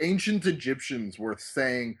 The ancient Egyptians were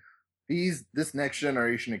saying this next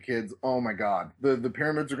generation of kids, oh my god, the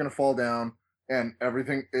pyramids are gonna fall down and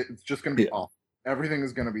everything it's just gonna be Yeah. awful. Everything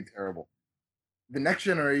is gonna be terrible. The next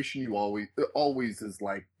generation you always is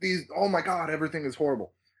like these, oh my god, everything is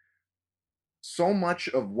horrible. So much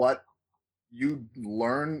of what you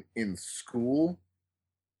learn in school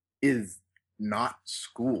is not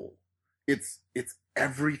school. It's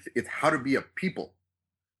everything. It's how to be a people.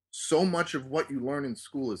 So much of what you learn in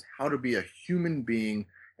school is how to be a human being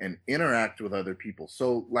and interact with other people.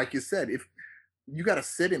 So, like you said, if you got to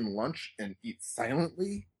sit in lunch and eat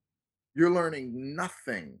silently, you're learning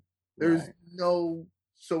nothing. There's Right. no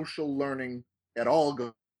social learning at all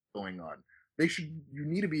going on. You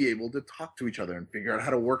need to be able to talk to each other and figure out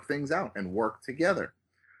how to work things out and work together.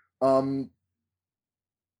 Um,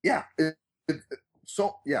 yeah,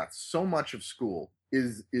 so much of school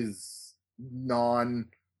is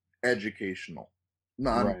non-educational,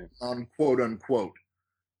 Right. non quote unquote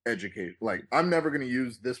education. Like I'm never going to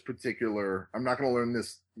use this particular. I'm not going to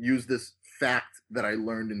use this fact that I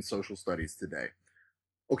learned in social studies today.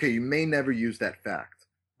 Okay, you may never use that fact,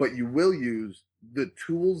 but you will use the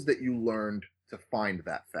tools that you learned to find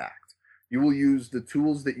that fact. You will use the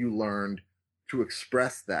tools that you learned to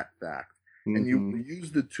express that fact. And you Mm-hmm. will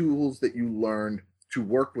use the tools that you learned to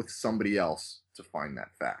work with somebody else to find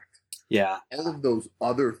that fact. Yeah. All of those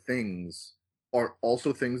other things are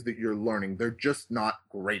also things that you're learning. They're just not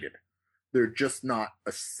graded, they're just not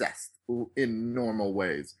assessed in normal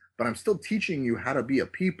ways. But I'm still teaching you how to be a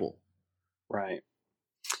people. Right.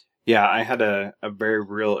 Yeah, I had a very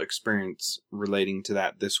real experience relating to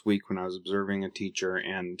that this week when I was observing a teacher,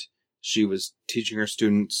 and she was teaching her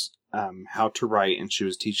students how to write, and she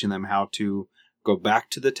was teaching them how to go back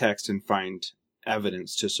to the text and find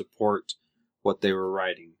evidence to support what they were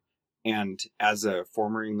writing. And as a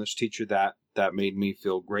former English teacher, that made me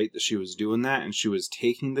feel great that she was doing that, and she was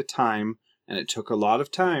taking the time, and it took a lot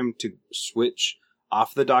of time to switch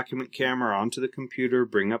off the document camera onto the computer,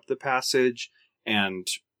 bring up the passage, and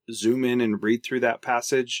zoom in and read through that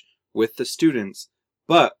passage with the students,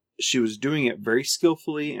 but she was doing it very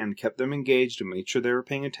skillfully and kept them engaged and made sure they were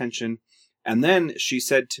paying attention. And then she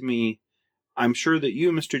said to me, I'm sure that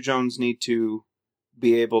you, Mr. Jones, need to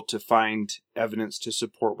be able to find evidence to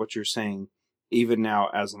support what you're saying, even now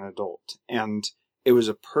as an adult. And it was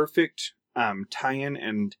a perfect tie-in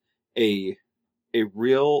and a a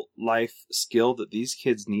real life skill that these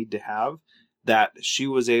kids need to have, that she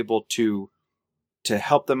was able to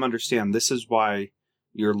help them understand this is why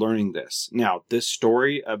you're learning this. Now, this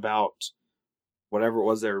story about whatever it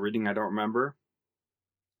was they were reading, I don't remember,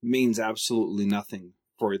 means absolutely nothing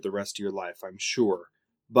for the rest of your life, I'm sure.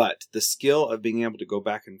 But the skill of being able to go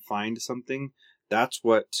back and find something, that's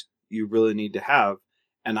what you really need to have.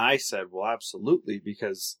 And I said, well, absolutely,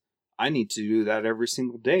 because I need to do that every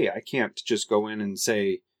single day. I can't just go in and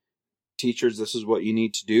say, teachers, this is what you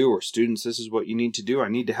need to do, or students, this is what you need to do. I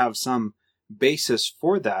need to have some basis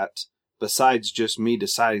for that besides just me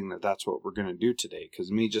deciding that that's what we're going to do today.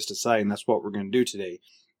 Because me just deciding that's what we're going to do today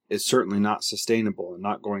is certainly not sustainable and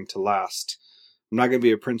not going to last. I'm not going to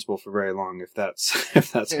be a principal for very long if that's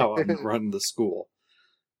if that's how I'm running the school.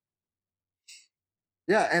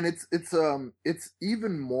 Yeah, and it's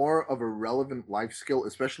even more of a relevant life skill,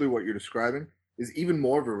 especially what you're describing is even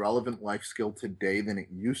more of a relevant life skill today than it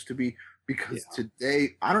used to be, because Yeah.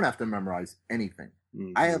 today I don't have to memorize anything. I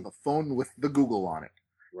Mm-hmm. have a phone with the Google on it,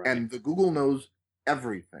 Right. and the Google knows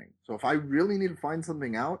everything. So if I really need to find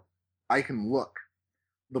something out, I can look.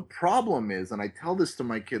 The problem is, and I tell this to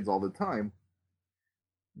my kids all the time,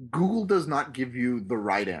 Google does not give you the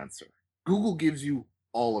right answer. Google gives you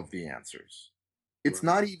all of the answers. It's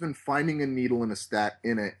Right. not even finding a needle in a stack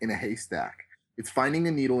in a haystack. It's finding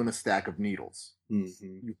a needle in a stack of needles.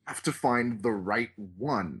 Mm-hmm. You have to find the right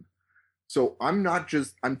one. So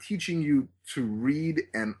I'm teaching you to read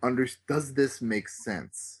and understand, does this make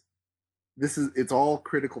sense? It's all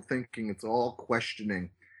critical thinking, it's all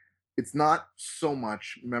questioning. It's not so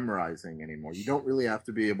much memorizing anymore. You don't really have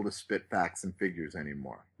to be able to spit facts and figures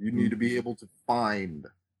anymore. You need to be Mm-hmm. able to find.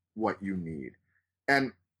 what you need.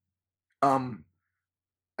 And um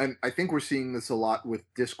and I think we're seeing this a lot with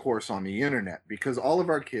discourse on the internet because all of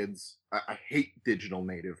our kids, I hate digital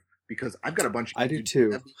native because I've got a bunch of I kids do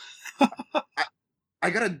who too. have, I, I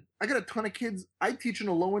got a ton of kids. I teach in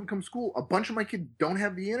a low income school. A bunch of my kids don't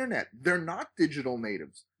have the internet. They're not digital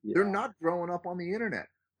natives. They're Yeah. not growing up on the internet,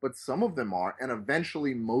 but some of them are, and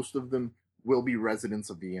eventually most of them will be residents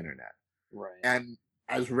of the internet. Right. And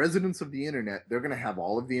as residents of the internet, they're going to have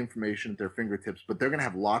all of the information at their fingertips, but they're going to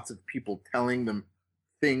have lots of people telling them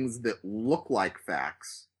things that look like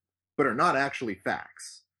facts, but are not actually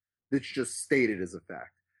facts. That's just stated as a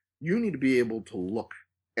fact. You need to be able to look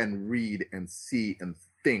and read and see and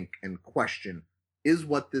think and question, is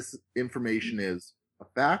what this information is a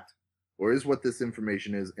fact, or is what this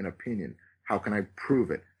information is an opinion? How can I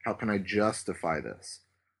prove it? How can I justify this?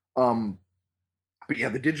 Um, but yeah,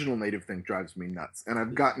 the digital native thing drives me nuts. And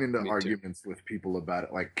I've gotten into Me too. arguments with people about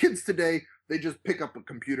it. Like kids today, they just pick up a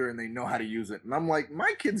computer and they know how to use it. And I'm like,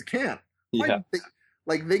 my kids can't. Yeah.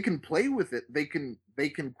 Like they can play with it. They can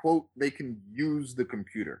quote, they can use the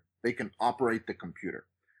computer. They can operate the computer.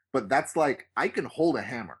 But that's like I can hold a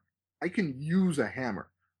hammer. I can use a hammer.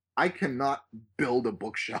 I cannot build a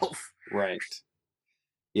bookshelf. Right.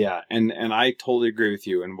 Yeah, and I totally agree with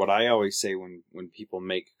you. And what I always say when people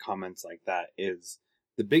make comments like that is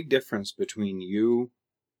the big difference between you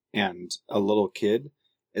and a little kid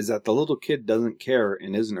is that the little kid doesn't care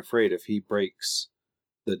and isn't afraid if he breaks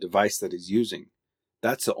the device that he's using.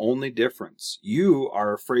 That's the only difference. You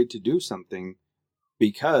are afraid to do something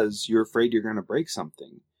because you're afraid you're going to break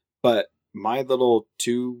something. But my little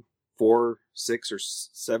 2, 4, 6, or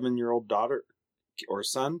 7-year-old daughter or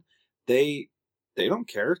son, they they don't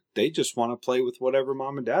care. They just want to play with whatever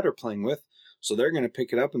mom and dad are playing with. So they're going to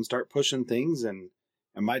pick it up and start pushing things. And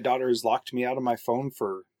my daughter has locked me out of my phone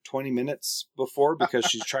for 20 minutes before because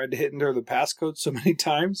she's tried to hit into the passcode so many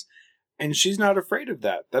times. And she's not afraid of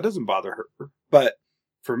that. That doesn't bother her. But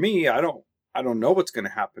for me, I don't know what's going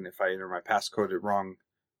to happen if I enter my passcode wrong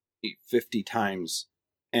 50 times.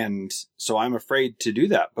 And so I'm afraid to do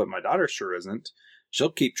that. But my daughter sure isn't.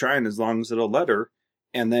 She'll keep trying as long as it'll let her.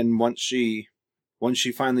 And then once she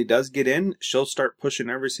finally does get in, she'll start pushing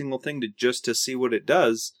every single thing to see what it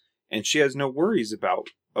does. And she has no worries about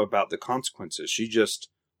the consequences. She just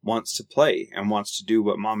wants to play and wants to do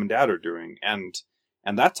what mom and dad are doing. And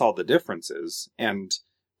that's all the difference is.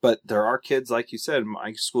 But there are kids, like you said,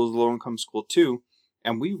 my school is a low income school too,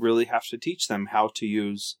 and we really have to teach them how to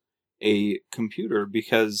use a computer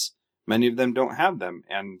because many of them don't have them,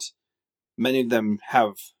 and many of them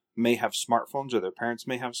may have smartphones, or their parents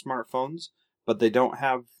may have smartphones, but they don't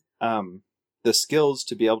have the skills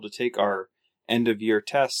to be able to take our end of year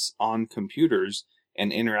tests on computers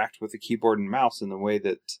and interact with a keyboard and mouse in the way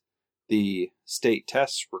that the state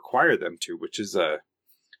tests require them to, which is a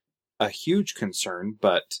huge concern,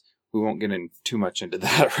 but we won't get in too much into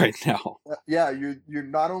that right now. Yeah, you're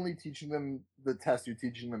not only teaching them the test, you're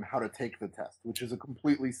teaching them how to take the test, which is a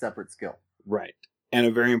completely separate skill. Right. And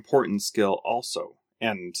a very important skill also.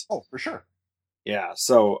 And oh, for sure. Yeah,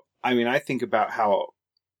 so I mean I think about how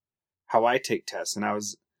I take tests, and I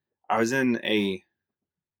was in a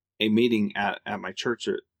meeting at my church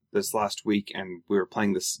this last week, and we were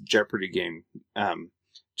playing this Jeopardy game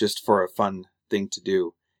just for a fun thing to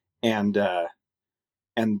do. And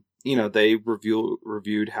you know, they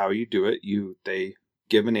reviewed how you do it. They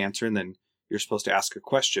give an answer, and then you're supposed to ask a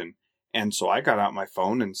question. And so I got out my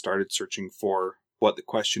phone and started searching for what the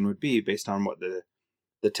question would be based on what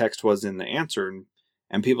the text was in the answer.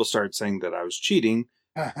 And people started saying that I was cheating,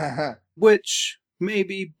 which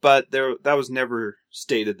maybe, but that was never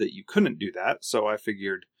stated that you couldn't do that. So I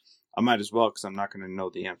figured I might as well, because I'm not going to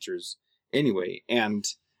know the answers anyway. And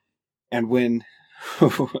when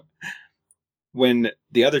when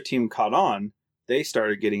the other team caught on, they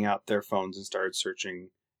started getting out their phones and started searching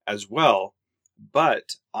as well.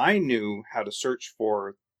 But I knew how to search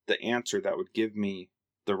for the answer that would give me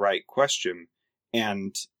the right question,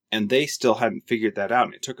 and they still hadn't figured that out.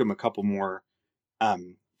 And it took them a couple more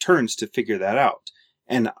turns to figure that out.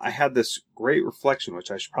 And I had this great reflection,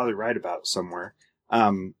 which I should probably write about somewhere,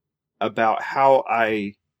 about how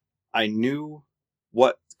I knew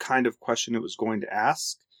what kind of question it was going to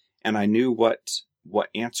ask, and I knew what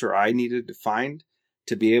answer I needed to find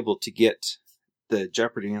to be able to get the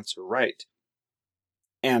Jeopardy answer right.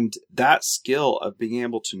 And that skill of being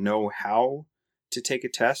able to know how to take a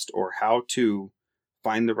test or how to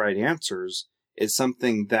find the right answers is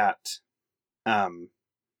something that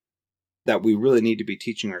that we really need to be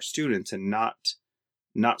teaching our students, and not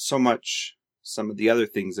so much some of the other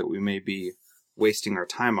things that we may be wasting our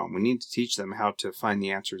time on. We need to teach them how to find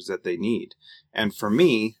the answers that they need. And for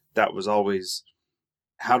me, that was always,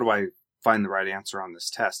 how do I find the right answer on this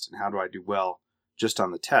test? And how do I do well just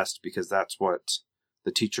on the test? Because that's what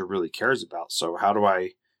the teacher really cares about. So how do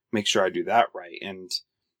I make sure I do that right?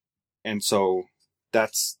 And so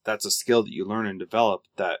that's a skill that you learn and develop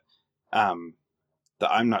that that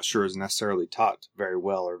I'm not sure is necessarily taught very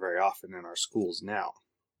well or very often in our schools now.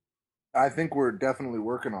 I think we're definitely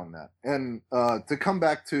working on that. And to come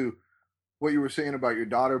back to what you were saying about your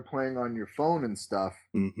daughter playing on your phone and stuff,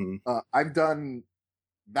 Mm-hmm. I've done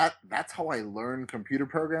that. That's how I learn computer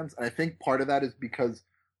programs. And I think part of that is because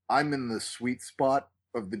I'm in the sweet spot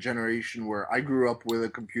of the generation where I grew up with a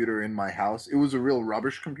computer in my house. It was a real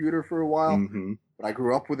rubbish computer for a while, Mm-hmm. but I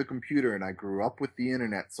grew up with a computer and I grew up with the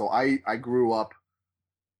internet. So I grew up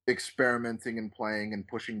experimenting and playing and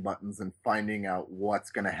pushing buttons and finding out what's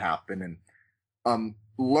going to happen and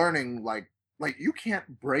learning like you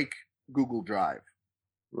can't break Google Drive.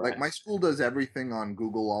 Like Right. my school does everything on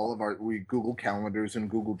Google. All of our we Google calendars and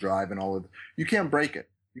Google Drive and all of. You can't break it.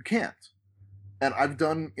 You can't. And I've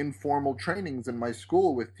done informal trainings in my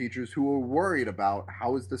school with teachers who are worried about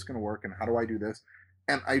how is this going to work and how do I do this.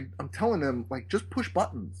 And I'm telling them like just push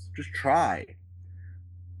buttons, just try.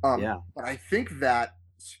 Yeah. But I think that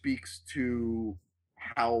speaks to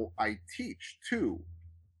how I teach too.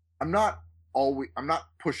 I'm not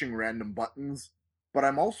pushing random buttons, but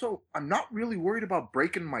I'm not really worried about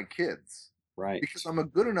breaking my kids Right. because I'm a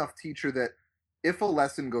good enough teacher that if a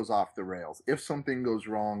lesson goes off the rails, if something goes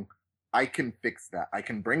wrong, I can fix that. I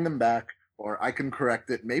can bring them back or I can correct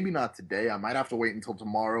it. Maybe not today. I might have to wait until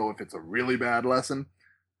tomorrow if it's a really bad lesson,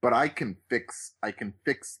 but I can fix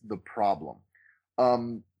the problem.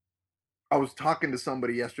 Um I was talking to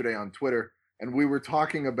somebody yesterday on Twitter, and we were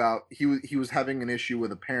talking about he was having an issue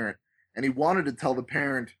with a parent, and he wanted to tell the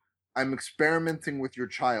parent, "I'm experimenting with your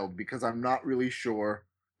child because I'm not really sure.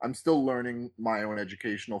 I'm still learning my own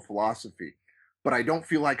educational philosophy, but I don't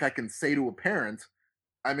feel like I can say to a parent,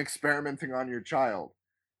 I'm experimenting on your child."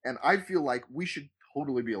 And I feel like we should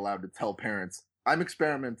totally be allowed to tell parents, I'm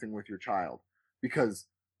experimenting with your child. Because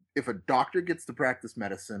if a doctor gets to practice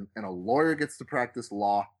medicine and a lawyer gets to practice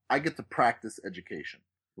law, I get to practice education.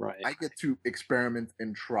 Right. I get to experiment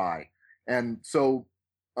and try. And so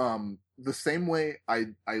the same way I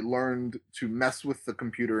learned to mess with the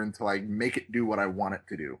computer until I make it do what I want it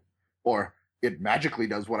to do, or it magically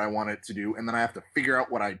does what I want it to do, and then I have to figure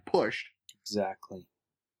out what I pushed. Exactly.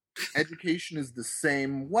 Education is the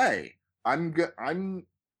same way. I'm going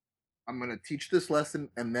to teach this lesson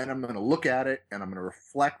and then I'm going to look at it and I'm going to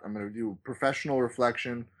reflect. I'm going to do professional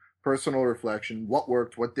reflection, personal reflection, what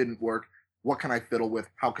worked, what didn't work, what can I fiddle with,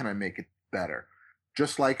 how can I make it better?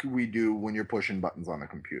 Just like we do when you're pushing buttons on a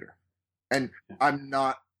computer. And I'm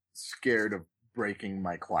not scared of breaking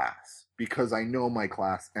my class because I know my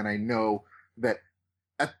class and I know that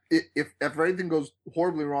if everything goes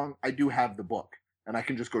horribly wrong, I do have the book and I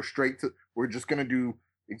can just go straight to. We're just gonna do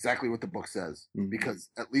exactly what the book says because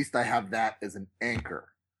at least I have that as an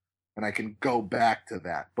anchor, and I can go back to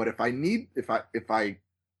that. But if I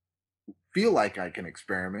feel like I can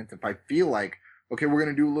experiment, if I feel like okay, we're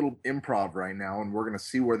gonna do a little improv right now and we're gonna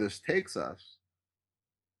see where this takes us,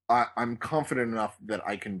 I'm confident enough that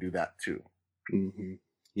I can do that too. Mm-hmm.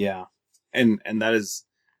 Yeah, and that is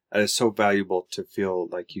so valuable to feel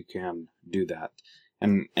like you can do that,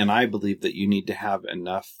 and I believe that you need to have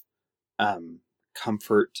enough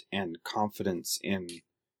comfort and confidence in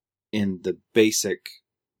the basic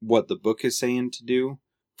what the book is saying to do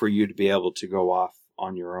for you to be able to go off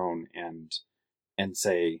on your own and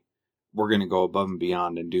say we're going to go above and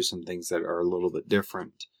beyond and do some things that are a little bit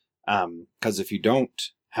different. Because if you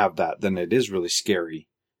don't have that, then it is really scary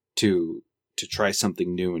to try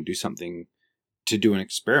something new and do something to do an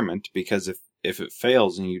experiment. Because if it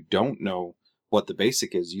fails and you don't know what the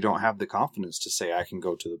basic is, you don't have the confidence to say I can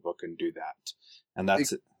go to the book and do that, and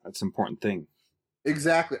that's an important thing.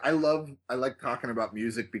 Exactly. I like talking about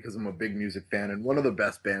music because I'm a big music fan, and one of the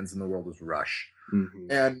best bands in the world is Rush. Mm-hmm.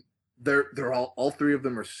 And they're all three of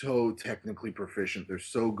them are so technically proficient. They're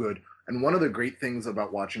so good. And one of the great things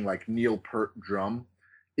about watching like Neil Peart drum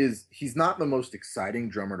is he's not the most exciting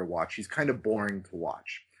drummer to watch. He's kind of boring to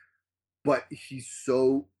watch. But he's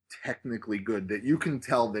so technically good that you can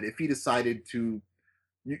tell that if he decided to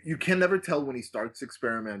you can never tell when he starts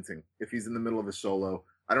experimenting if he's in the middle of a solo.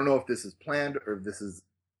 I don't know if this is planned or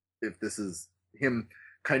if this is him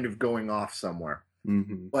kind of going off somewhere.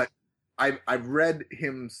 Mm-hmm. But I've read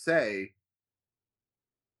him say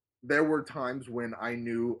there were times when I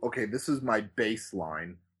knew, okay, this is my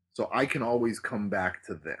baseline, so I can always come back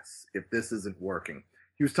to this if this isn't working.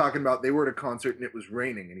 he was talking about they were at a concert and it was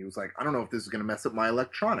raining, and he was like, I don't know if this is going to mess up my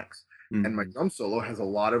electronics. And my Mm-hmm. drum solo has a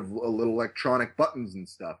lot of little electronic buttons and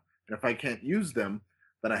stuff. And if I can't use them,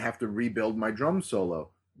 then I have to rebuild my drum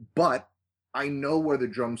solo. But I know where the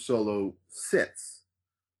drum solo sits.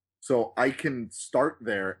 So I can start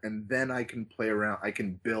there and then I can play around. I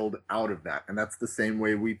can build out of that. And that's the same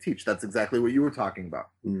way we teach. That's exactly what you were talking about.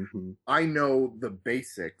 Mm-hmm. I know the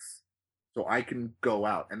basics, so I can go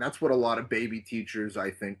out. And that's what a lot of baby teachers,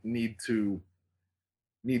 I think, need to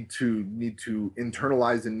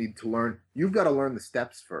internalize and need to learn. You've got to learn the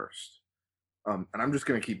steps first. And I'm just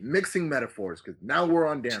going to keep mixing metaphors because now we're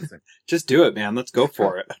on dancing. Just do it, man. Let's go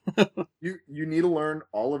for it. You need to learn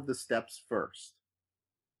all of the steps first.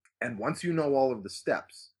 And once you know all of the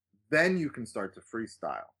steps, then you can start to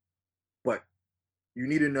freestyle. But you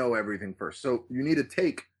need to know everything first. So you need to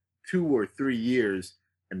take 2 or 3 years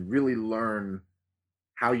and really learn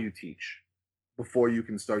how you teach before you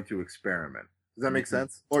can start to experiment. Does that make Mm-hmm.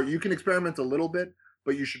 sense? Or you can experiment a little bit,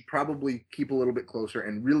 but you should probably keep a little bit closer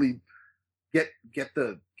and really get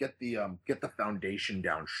the foundation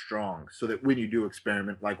down strong so that when you do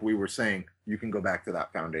experiment, like we were saying, you can go back to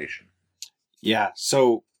that foundation. Yeah.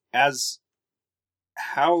 So, as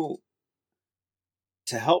how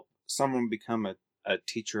to help someone become a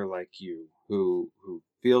teacher like you who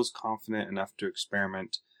feels confident enough to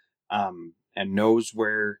experiment, and knows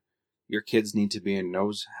where your kids need to be and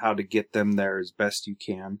knows how to get them there as best you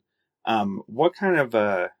can. What kind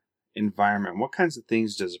of environment, what kinds of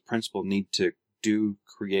things does a principal need to do,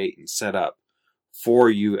 create, and set up for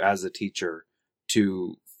you as a teacher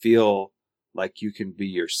to feel like you can be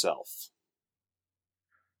yourself?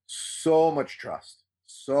 So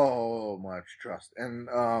much trust, and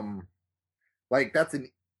like that's an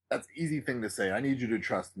easy thing to say. I need you to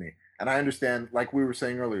trust me, and I understand. Like we were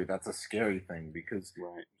saying earlier, that's a scary thing because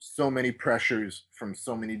Right. so many pressures from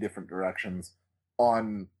so many different directions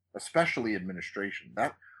on, especially administration.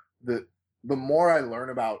 That the the more I learn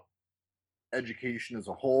about education as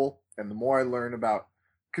a whole, and the more I learn about,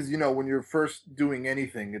 because when you're first doing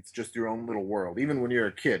anything, it's just your own little world. Even when you're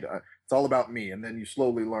a kid, it's all about me, and then you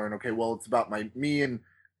slowly learn. Okay, well, it's about me and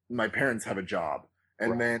my parents have a job,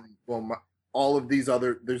 and Right. then all of these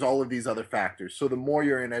other there's all of these other factors. So the more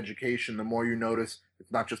you're in education, the more you notice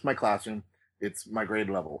it's not just my classroom, it's my grade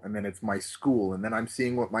level, and then it's my school, and then I'm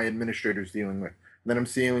seeing what my administrator's dealing with. And then I'm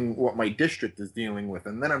seeing what my district is dealing with,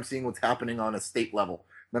 and then I'm seeing what's happening on a state level,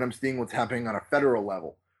 then I'm seeing what's happening on a federal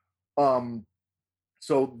level. Um,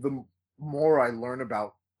 so the more I learn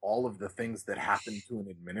about all of the things that happen to an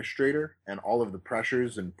administrator and all of the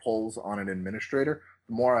pressures and pulls on an administrator,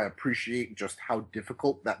 the more I appreciate just how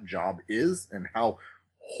difficult that job is and how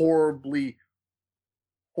horribly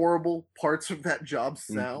horrible parts of that job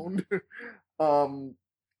Mm-hmm. sound. um,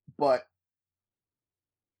 but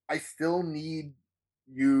I still need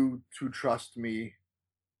you to trust me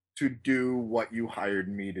to do what you hired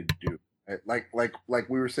me to do. Like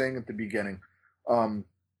we were saying at the beginning, um,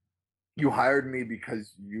 you hired me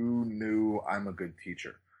because you knew I'm a good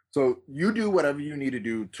teacher. So you do whatever you need to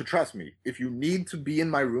do to trust me. If you need to be in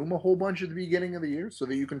my room a whole bunch at the beginning of the year so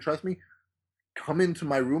that you can trust me, come into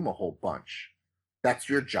my room a whole bunch. That's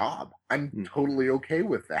your job. I'm Mm-hmm. totally okay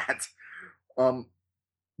with that. Um,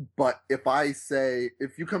 but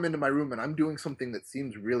if you come into my room and I'm doing something that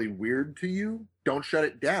seems really weird to you, don't shut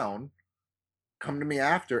it down. Come to me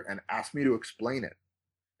after and ask me to explain it.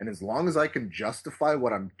 And as long as I can justify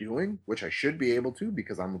what I'm doing, which I should be able to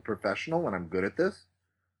because I'm a professional and I'm good at this,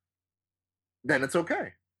 then it's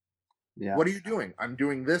okay. Yeah. What are you doing? I'm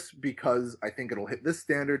doing this because I think it'll hit this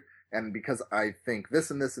standard, and because I think this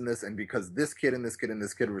and this and this, and because this kid and this kid and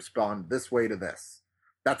this kid respond this way to this.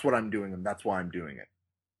 That's what I'm doing, and that's why I'm doing it.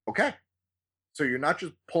 Okay. So you're not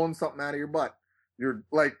just pulling something out of your butt. You're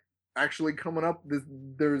like actually coming up.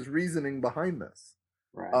 There's reasoning behind this.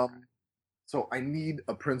 Right. Um, so I need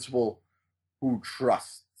a principal who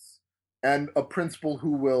trusts and a principal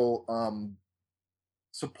who will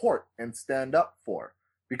support and stand up for,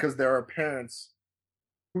 because there are parents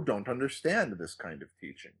who don't understand this kind of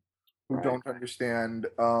teaching, who Right. don't understand,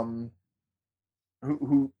 who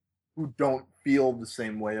who who don't feel the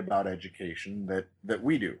same way about education that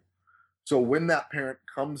we do. So when that parent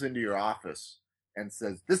comes into your office and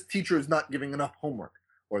says, this teacher is not giving enough homework,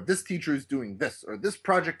 or this teacher is doing this, or this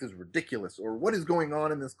project is ridiculous, or what is going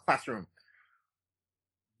on in this classroom,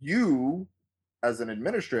 you as an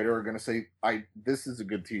administrator are going to say, I this is a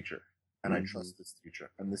good teacher and I Mm-hmm. trust this teacher,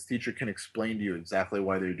 and this teacher can explain to you exactly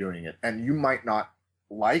why they're doing it. And you might not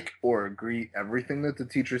like or agree everything that the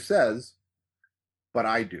teacher says, but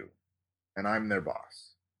I do, and I'm their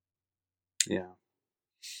boss. Yeah.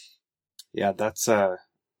 Yeah. That's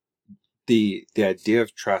the idea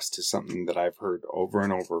of trust is something that I've heard over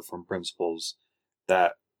and over from principals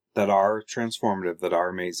that are transformative, that are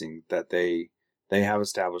amazing, that they have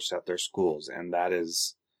established at their schools, and that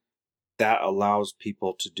allows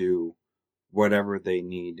people to do whatever they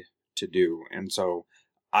need to do. And so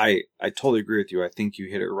I totally agree with you. I think you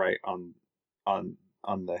hit it right on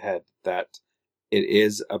on the head that it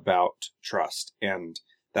is about trust, and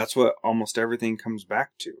that's what almost everything comes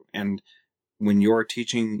back to. And when you're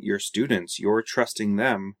teaching your students, you're trusting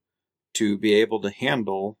them to be able to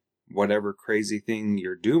handle whatever crazy thing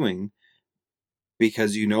you're doing,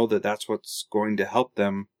 because you know that that's what's going to help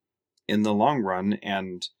them in the long run.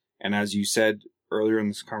 And as you said earlier in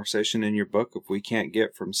this conversation in your book, if we can't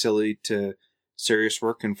get from silly to serious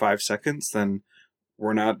work in 5 seconds, then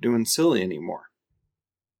we're not doing silly anymore.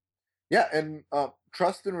 Yeah, and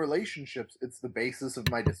trust in relationships, it's the basis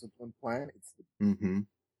of my discipline plan. It's the Mm-hmm.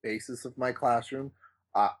 basis of my classroom.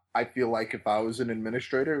 I feel like if I was an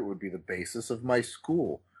administrator, it would be the basis of my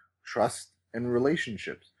school. Trust and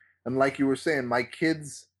relationships. And like you were saying, my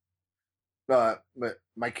kids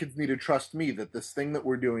need to trust me that this thing that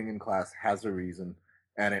we're doing in class has a reason,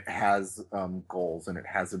 and it has goals, and it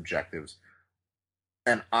has objectives,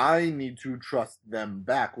 and I need to trust them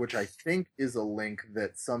back, which I think is a link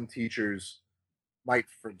that some teachers might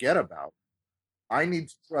forget about. I need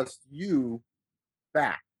to trust you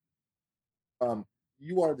back. Um,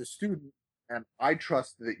 you are the student, and I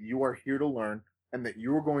trust that you are here to learn, and that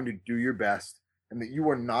you are going to do your best, and that you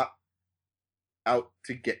are not out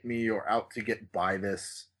to get me or out to get by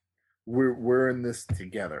this. We're in this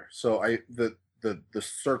together. So the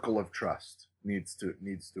circle of trust needs to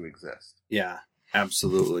exist. Yeah,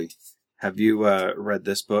 absolutely. Have you read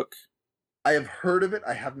this book? I have heard of it.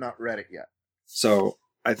 I have not read it yet. So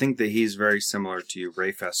I think that he's very similar to you,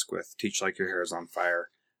 Ray Fesquith, Teach Like Your Hair is on Fire.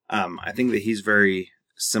 I think that he's very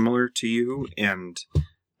similar to you, and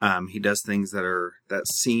he does things that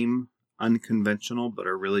seem unconventional, but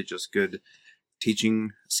are really just good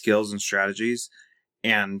teaching skills and strategies.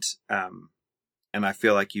 And I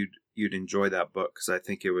feel like you'd enjoy that book, because I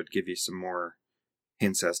think it would give you some more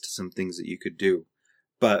hints as to some things that you could do.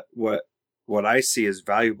 But what I see as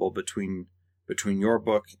valuable between your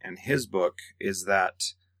book and his book is that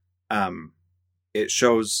it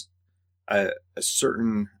shows a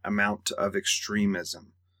certain amount of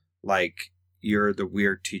extremism. Like, you're the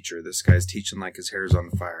weird teacher. This guy's teaching like his hair's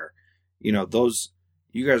on fire. Those,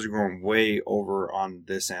 you guys are going way over on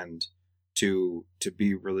this end to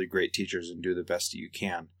be really great teachers and do the best that you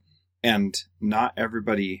can. And not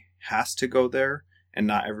everybody has to go there, and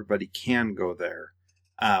not everybody can go there.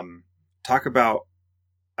 Talk about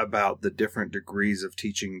the different degrees of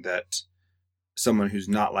teaching that someone who's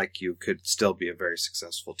not like you could still be a very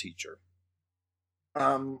successful teacher.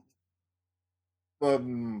 Um,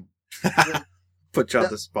 um, Put you on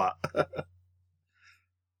the spot.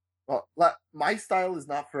 well, my style is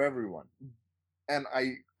not for everyone, and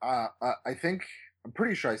I think I'm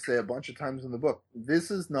pretty sure I say a bunch of times in the book,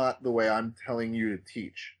 this is not the way I'm telling you to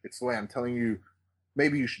teach. It's the way I'm telling you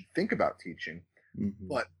maybe you should think about teaching. Mm-hmm.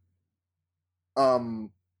 But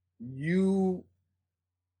you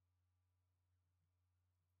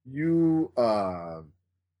I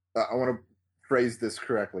want to phrase this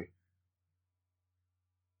correctly.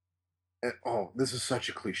 Oh, this is such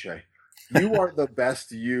a cliche. You are the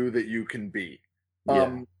best you that you can be.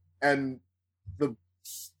 Yeah. And the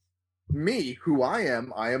me, who I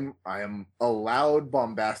am a loud,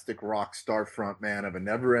 bombastic rock star frontman of a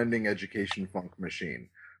never-ending education funk machine.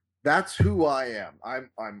 That's who I am.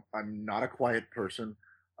 I'm not a quiet person.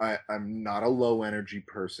 I'm not a low energy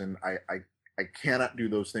person. I cannot do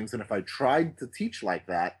those things. And if I tried to teach like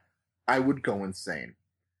that, I would go insane.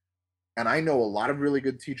 And I know a lot of really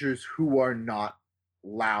good teachers who are not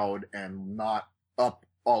loud and not up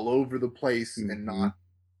all over the place, Mm-hmm. and not,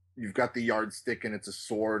 you've got the yardstick and it's a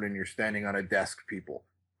sword and you're standing on a desk, people.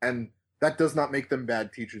 And that does not make them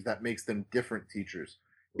bad teachers. That makes them different teachers.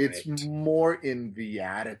 Right. It's more in the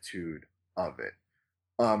attitude of it.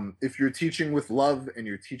 If you're teaching with love, and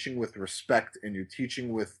you're teaching with respect, and you're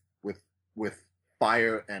teaching with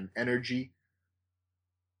fire and energy,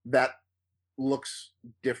 that looks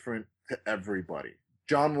different to everybody.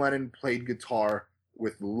 John Lennon played guitar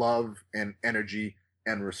with love and energy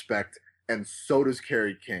and respect, and so does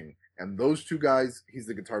Kerry King. And those two guys, he's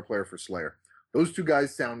the guitar player for Slayer. Those two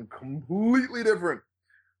guys sound completely different,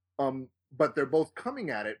 but they're both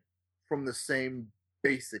coming at it from the same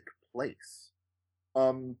basic place.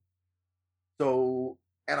 Um, so,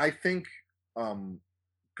 and I think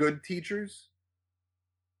good teachers,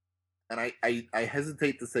 and I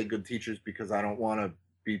hesitate to say good teachers because I don't want to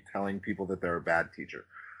be telling people that they're a bad teacher.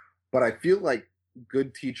 but I feel like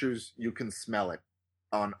good teachers, you can smell it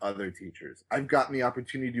on other teachers. I've gotten the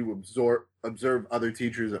opportunity to observe other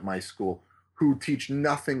teachers at my school who teach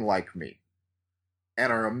nothing like me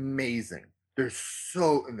and are amazing.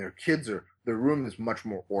 And their kids are, their room is much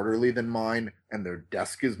more orderly than mine, and their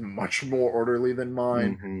desk is much more orderly than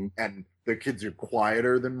mine, Mm-hmm. and their kids are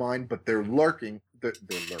quieter than mine, but they're working,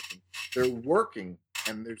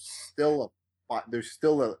 and there's still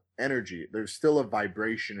a energy, there's still a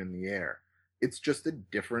vibration in the air. It's just a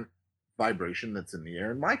different vibration that's in the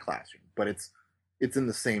air in my classroom, but it's in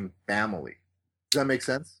the same family. Does that make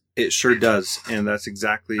sense? It sure does, and that's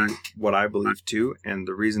exactly what I believe too. And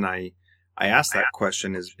the reason I ask that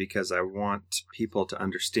question is because I want people to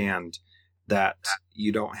understand that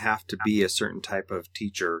you don't have to be a certain type of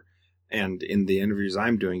teacher, and in the interviews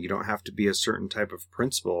I'm doing, you don't have to be a certain type of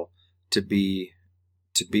principal to be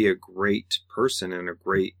a great person and a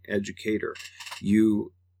great educator.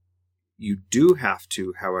 You do have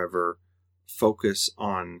to, however, focus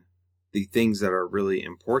on the things that are really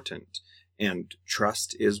important. And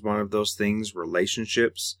trust is one of those things.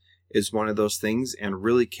 Relationships is one of those things. And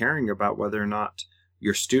really caring about whether or not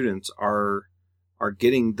your students are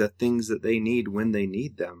getting the things that they need when they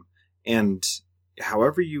need them. And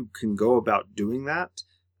however you can go about doing that,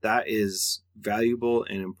 that is valuable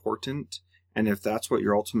and important. And if that's what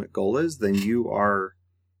your ultimate goal is, then you are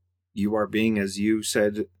being, as you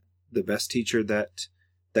said, the best teacher that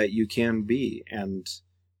you can be. And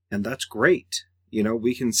that's great. You know,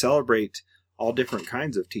 we can celebrate all different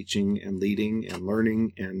kinds of teaching and leading and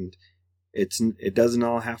learning, and it doesn't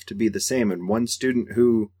all have to be the same. And one student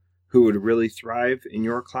who would really thrive in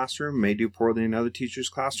your classroom may do poorly in another teacher's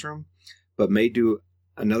classroom, but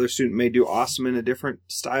another student may do awesome in a different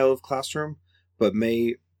style of classroom, but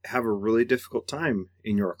may have a really difficult time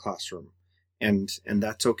in your classroom. And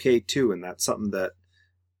that's okay too. And that's something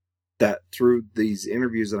that through these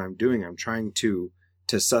interviews that I'm doing, I'm trying to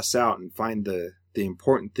suss out and find the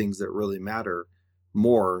important things that really matter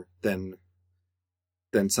more than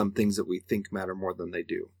some things that we think matter more than they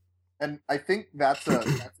do. And I think that's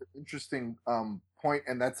an interesting point,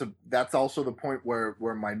 and that's also the point where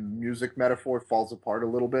my music metaphor falls apart a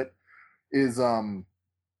little bit. Is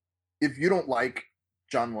if you don't like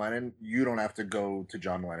John Lennon, you don't have to go to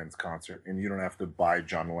John Lennon's concert, and you don't have to buy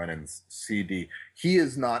John Lennon's CD. He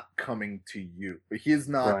is not coming to you. He is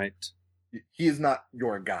not. Right. He is not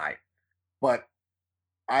your guy. But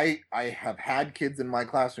I have had kids in my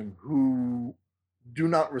classroom who do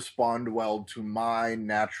not respond well to my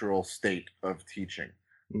natural state of teaching.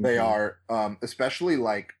 Mm-hmm. They are especially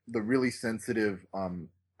like the really sensitive.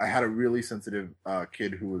 I had a really sensitive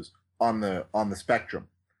kid who was on the spectrum,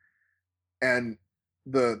 and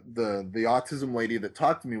the autism lady that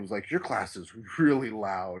talked to me was like, "Your class is really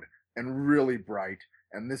loud and really bright,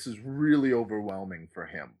 and this is really overwhelming for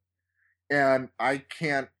him." And I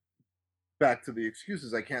can't, back to the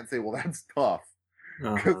excuses, I can't say, well, that's tough,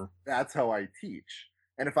 because that's how I teach.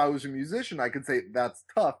 And if I was a musician, I could say that's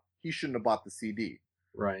tough. He shouldn't have bought the CD.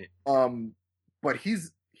 Right. But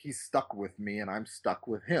he's stuck with me, and I'm stuck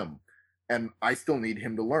with him, and I still need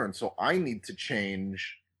him to learn. So I need to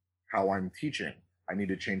change how I'm teaching. I need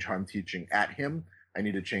to change how I'm teaching at him. I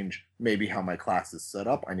need to change maybe how my class is set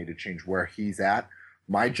up. I need to change where he's at.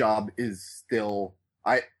 My job is still,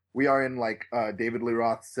 we are in, like David Lee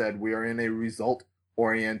Roth said, we are in a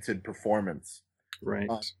result-oriented performance. Right.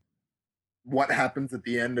 What happens at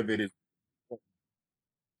the end of it is,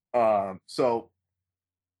 so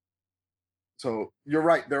you're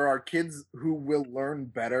right. There are kids who will learn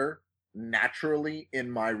better naturally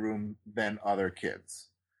in my room than other kids.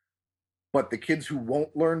 But the kids who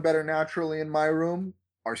won't learn better naturally in my room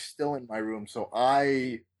are still in my room. So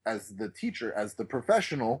I, as the teacher, as the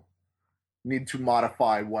professional, need to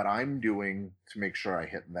modify what I'm doing to make sure I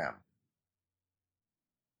hit them.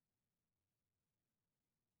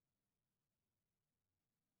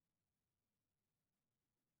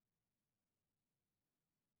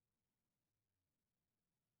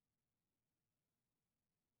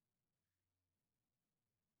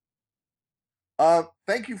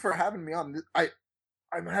 Thank you for having me on. I've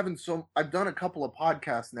done a couple of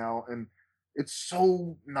podcasts now, and it's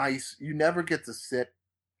so nice. You never get to sit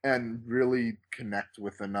and really connect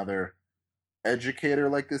with another educator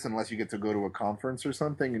like this unless you get to go to a conference or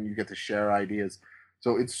something and you get to share ideas.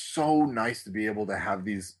 So it's so nice to be able to have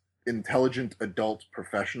these intelligent adult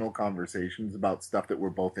professional conversations about stuff that we're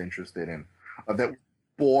both interested in, that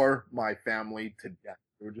bore my family to death.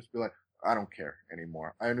 They would just be like, I don't care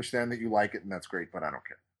anymore. I understand that you like it and that's great, but I don't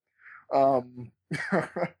care.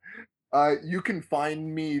 You can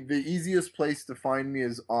find me. The easiest place to find me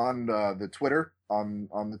is on the Twitter.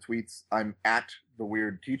 on the tweets. I'm at the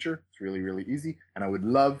Weird Teacher. It's really really easy, and I would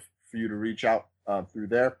love for you to reach out through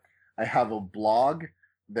there. I have a blog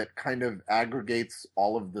that kind of aggregates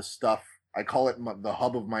all of the stuff. I call it the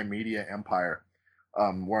hub of my media empire,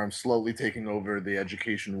 where I'm slowly taking over the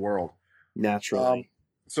education world. Naturally.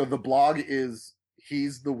 So the blog is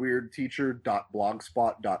he's the weird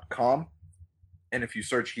teacher.blogspot.com. And if you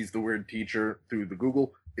search He's the Weird Teacher through the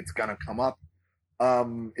Google, it's going to come up.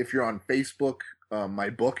 If you're on Facebook, my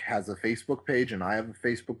book has a Facebook page and I have a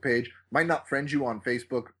Facebook page. Might not friend you on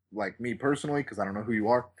Facebook like me personally because I don't know who you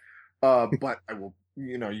are. But I will,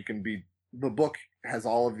 you can be, the book has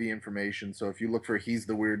all of the information. So if you look for He's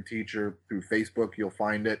the Weird Teacher through Facebook, you'll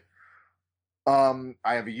find it. I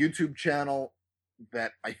have a YouTube channel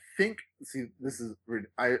that I think, see, this is,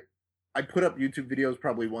 I put up YouTube videos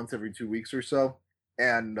probably once every 2 weeks or so.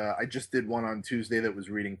 And I just did one on Tuesday that was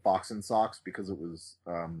reading Fox and Socks because it was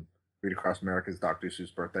Read Across America's Dr.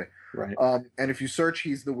 Seuss birthday. Right. And if you search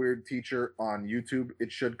He's the Weird Teacher on YouTube,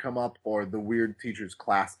 it should come up, or The Weird Teacher's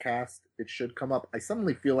Class Cast, it should come up. I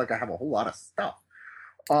suddenly feel like I have a whole lot of stuff.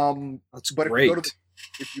 That's but great.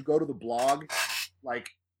 If you go to the blog, like,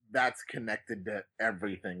 that's connected to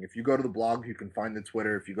everything. If you go to the blog, you can find the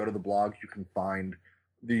Twitter. If you go to the blog, you can find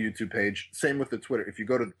the YouTube page. Same with the Twitter. If you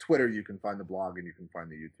go to the Twitter, you can find the blog and you can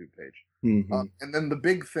find the YouTube page. Mm-hmm. And then the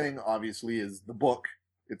big thing, obviously, is the book.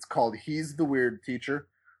 It's called He's the Weird Teacher.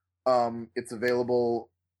 It's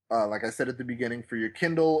available, like I said at the beginning, for your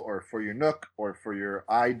Kindle or for your Nook or for your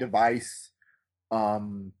iDevice,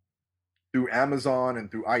 through Amazon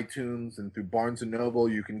and through iTunes and through Barnes & Noble.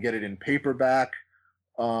 You can get it in paperback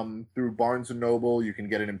through Barnes & Noble. You can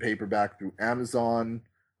get it in paperback through Amazon.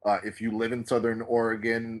 If you live in Southern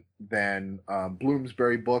Oregon, then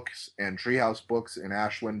Bloomsbury Books and Treehouse Books in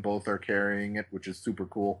Ashland both are carrying it, which is super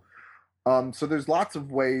cool. So there's lots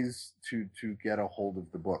of ways to get a hold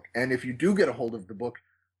of the book. And if you do get a hold of the book,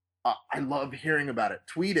 I love hearing about it.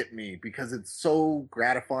 Tweet at me because it's so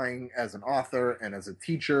gratifying as an author and as a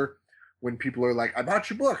teacher when people are like, I bought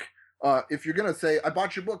your book. If you're going to say, I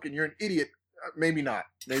bought your book and you're an idiot, maybe not.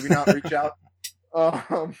 Maybe not reach out.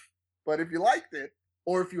 But if you liked it,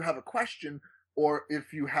 or if you have a question, or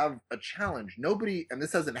if you have a challenge, nobody, and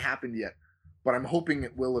this hasn't happened yet, but I'm hoping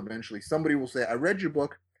it will eventually. Somebody will say, I read your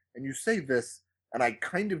book and you say this, and I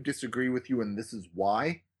kind of disagree with you, and this is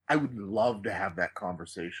why. I would love to have that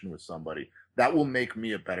conversation with somebody. That will make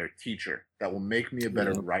me a better teacher. That will make me a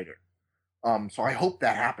better writer. So I hope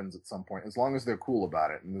that happens at some point, as long as they're cool about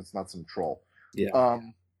it and it's not some troll. Yeah.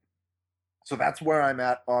 So that's where I'm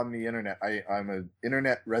at on the internet. I'm an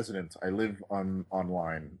internet resident. I live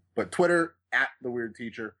online. But Twitter, at the Weird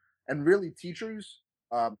Teacher. And really, teachers,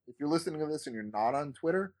 if you're listening to this and you're not on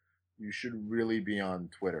Twitter, you should really be on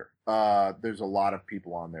Twitter. There's a lot of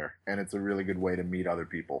people on there, and it's a really good way to meet other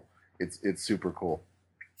people. It's super cool.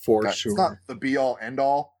 For It's sure. not the be all end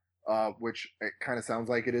all, which it kind of sounds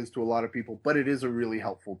like it is to a lot of people, but it is a really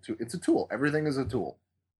helpful tool. It's a tool. Everything is a tool.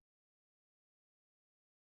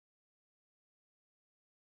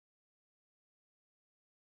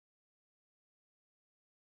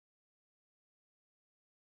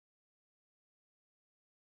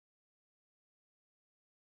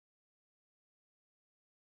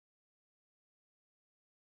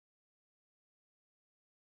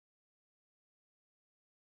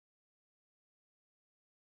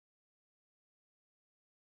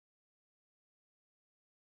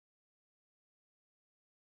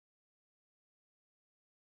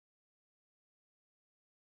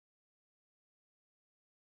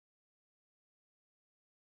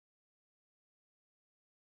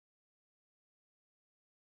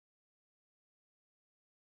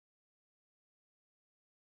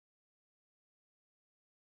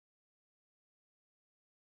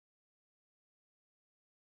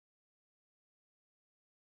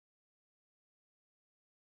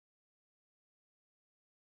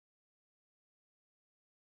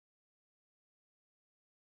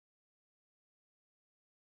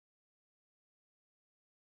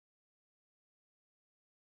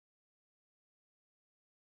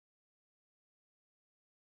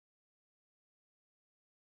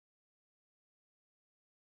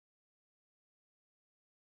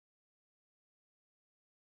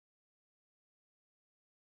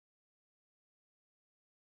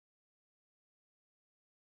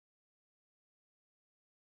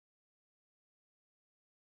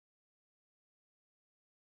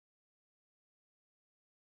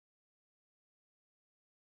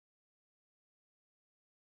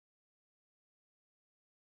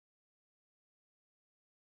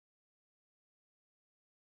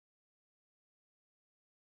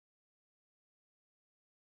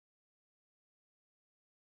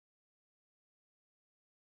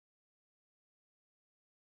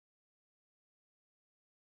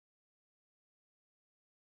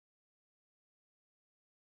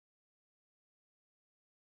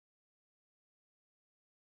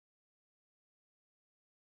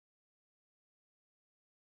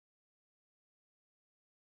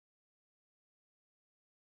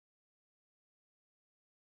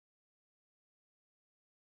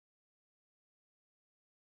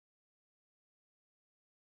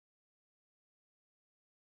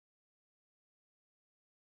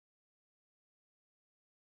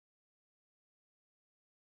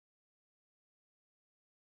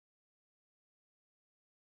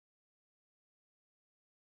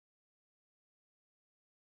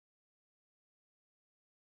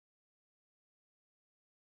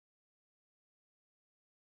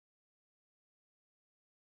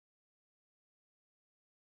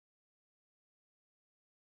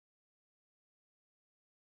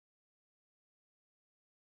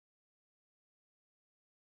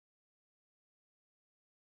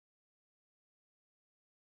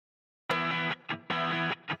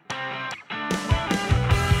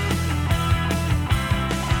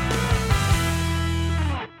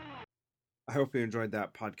 I hope you enjoyed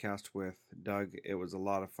that podcast with Doug. It was a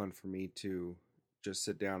lot of fun for me to just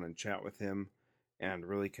sit down and chat with him and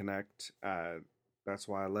really connect. That's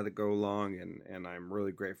why I let it go long, and I'm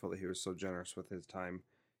really grateful that he was so generous with his time.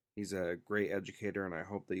 He's a great educator, and I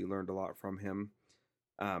hope that you learned a lot from him.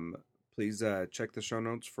 Um, Please check the show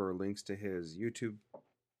notes for links to his YouTube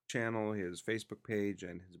channel, his Facebook page,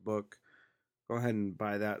 and his book. Go ahead and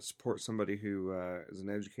buy that. Support somebody who is an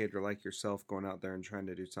educator like yourself going out there and trying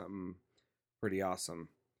to do something pretty awesome.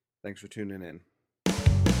 Thanks for tuning in.